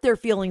what if their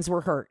feelings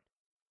were hurt?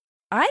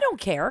 I don't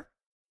care.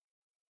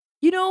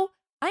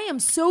 I am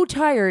so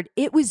tired.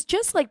 It was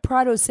just like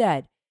Prado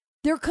said,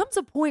 there comes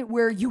a point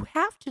where you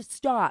have to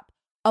stop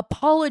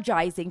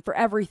apologizing for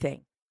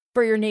everything,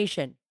 for your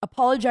nation,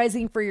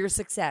 apologizing for your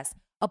success,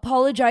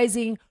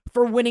 apologizing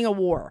for winning a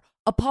war,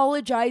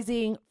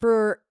 apologizing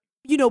for,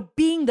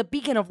 being the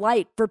beacon of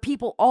light for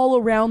people all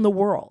around the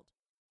world.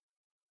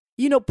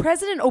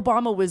 President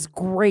Obama was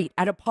great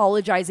at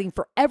apologizing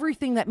for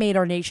everything that made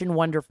our nation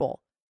wonderful.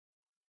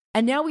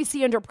 And now we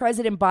see under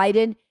President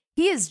Biden,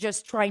 he is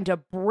just trying to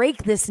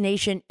break this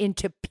nation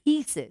into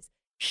pieces,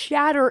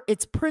 shatter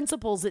its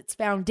principles, its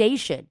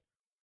foundation.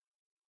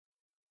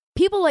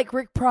 People like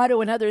Rick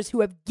Prado and others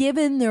who have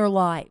given their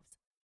lives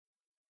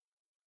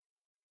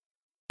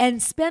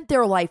and spent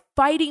their life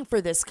fighting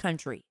for this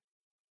country,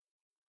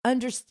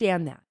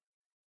 understand that.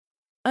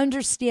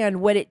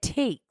 Understand what it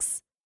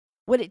takes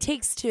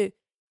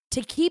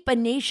to keep a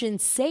nation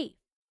safe.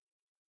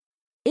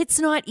 It's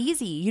not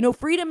easy.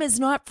 Freedom is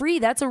not free.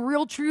 That's a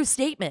real true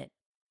statement.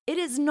 It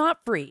is not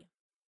free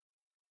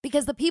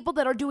because the people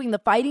that are doing the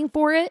fighting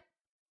for it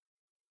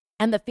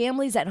and the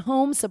families at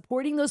home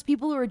supporting those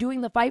people who are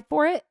doing the fight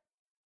for it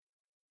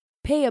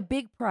pay a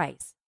big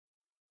price,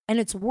 and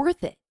it's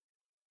worth it.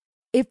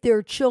 If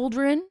their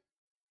children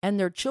and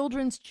their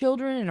children's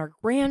children and our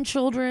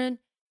grandchildren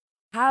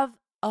have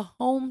a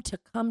home to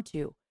come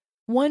to,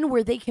 one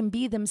where they can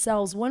be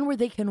themselves, one where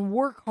they can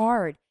work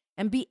hard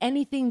and be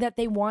anything that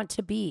they want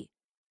to be,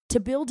 to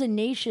build a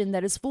nation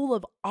that is full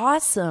of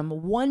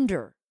awesome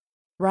wonder,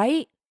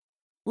 right?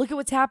 Look at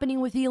what's happening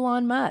with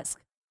Elon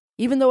Musk.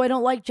 Even though I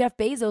don't like Jeff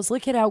Bezos,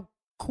 look at how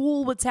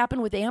cool what's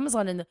happened with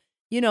Amazon and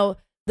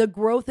the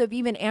growth of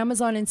even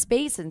Amazon in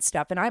space and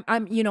stuff. And I'm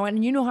and you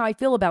know how I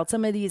feel about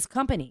some of these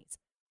companies.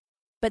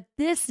 But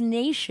this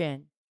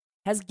nation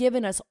has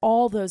given us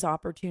all those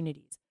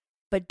opportunities.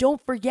 But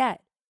don't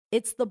forget,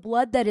 it's the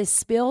blood that is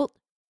spilt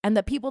and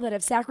the people that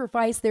have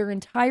sacrificed their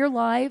entire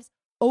lives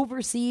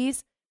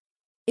overseas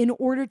in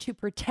order to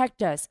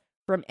protect us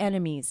from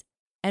enemies.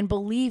 And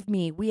believe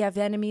me, we have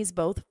enemies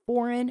both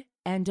foreign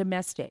and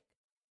domestic.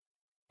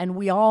 And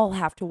we all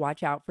have to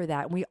watch out for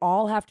that. We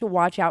all have to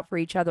watch out for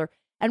each other.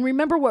 And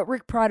remember what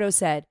Rick Prado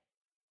said.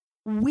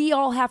 We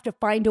all have to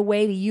find a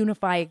way to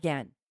unify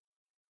again.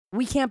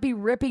 We can't be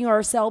ripping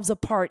ourselves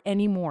apart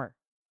anymore.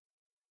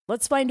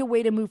 Let's find a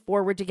way to move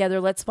forward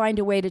together. Let's find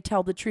a way to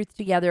tell the truth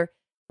together.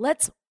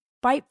 Let's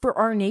fight for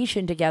our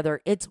nation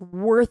together. It's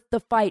worth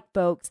the fight,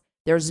 folks.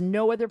 There's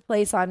no other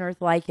place on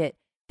earth like it.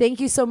 Thank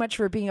you so much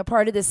for being a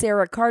part of the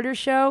Sara Carter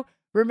Show.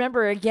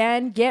 Remember,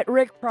 again, get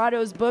Rick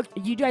Prado's book.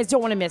 You guys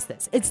don't want to miss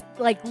this. It's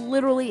like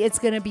literally, it's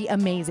going to be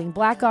amazing.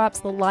 Black Ops,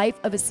 The Life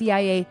of a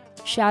CIA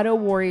Shadow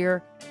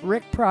Warrior.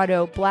 Rick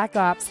Prado, Black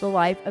Ops, The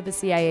Life of a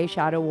CIA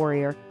Shadow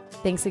Warrior.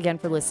 Thanks again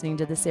for listening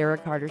to The Sarah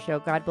Carter Show.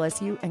 God bless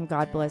you, and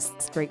God bless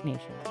this great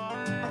nation.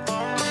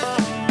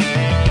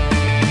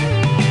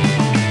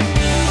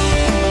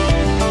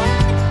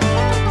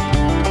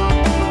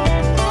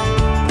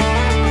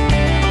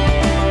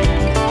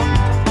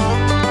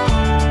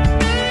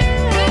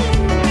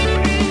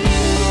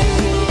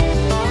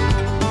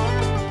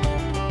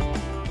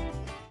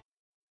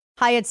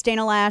 Hi, it's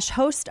Dana Lash,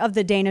 host of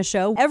The Dana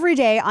Show. Every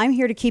day, I'm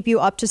here to keep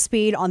you up to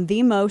speed on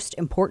the most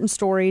important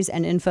stories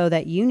and info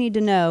that you need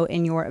to know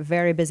in your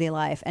very busy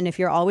life. And if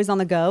you're always on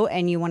the go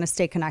and you want to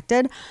stay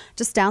connected,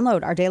 just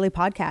download our daily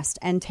podcast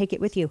and take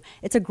it with you.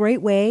 It's a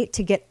great way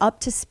to get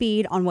up to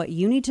speed on what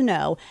you need to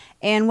know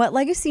and what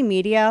legacy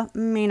media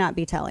may not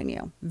be telling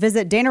you.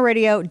 Visit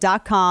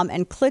danaradio.com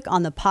and click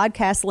on the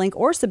podcast link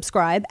or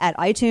subscribe at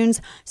iTunes,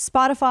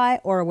 Spotify,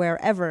 or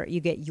wherever you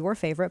get your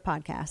favorite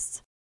podcasts.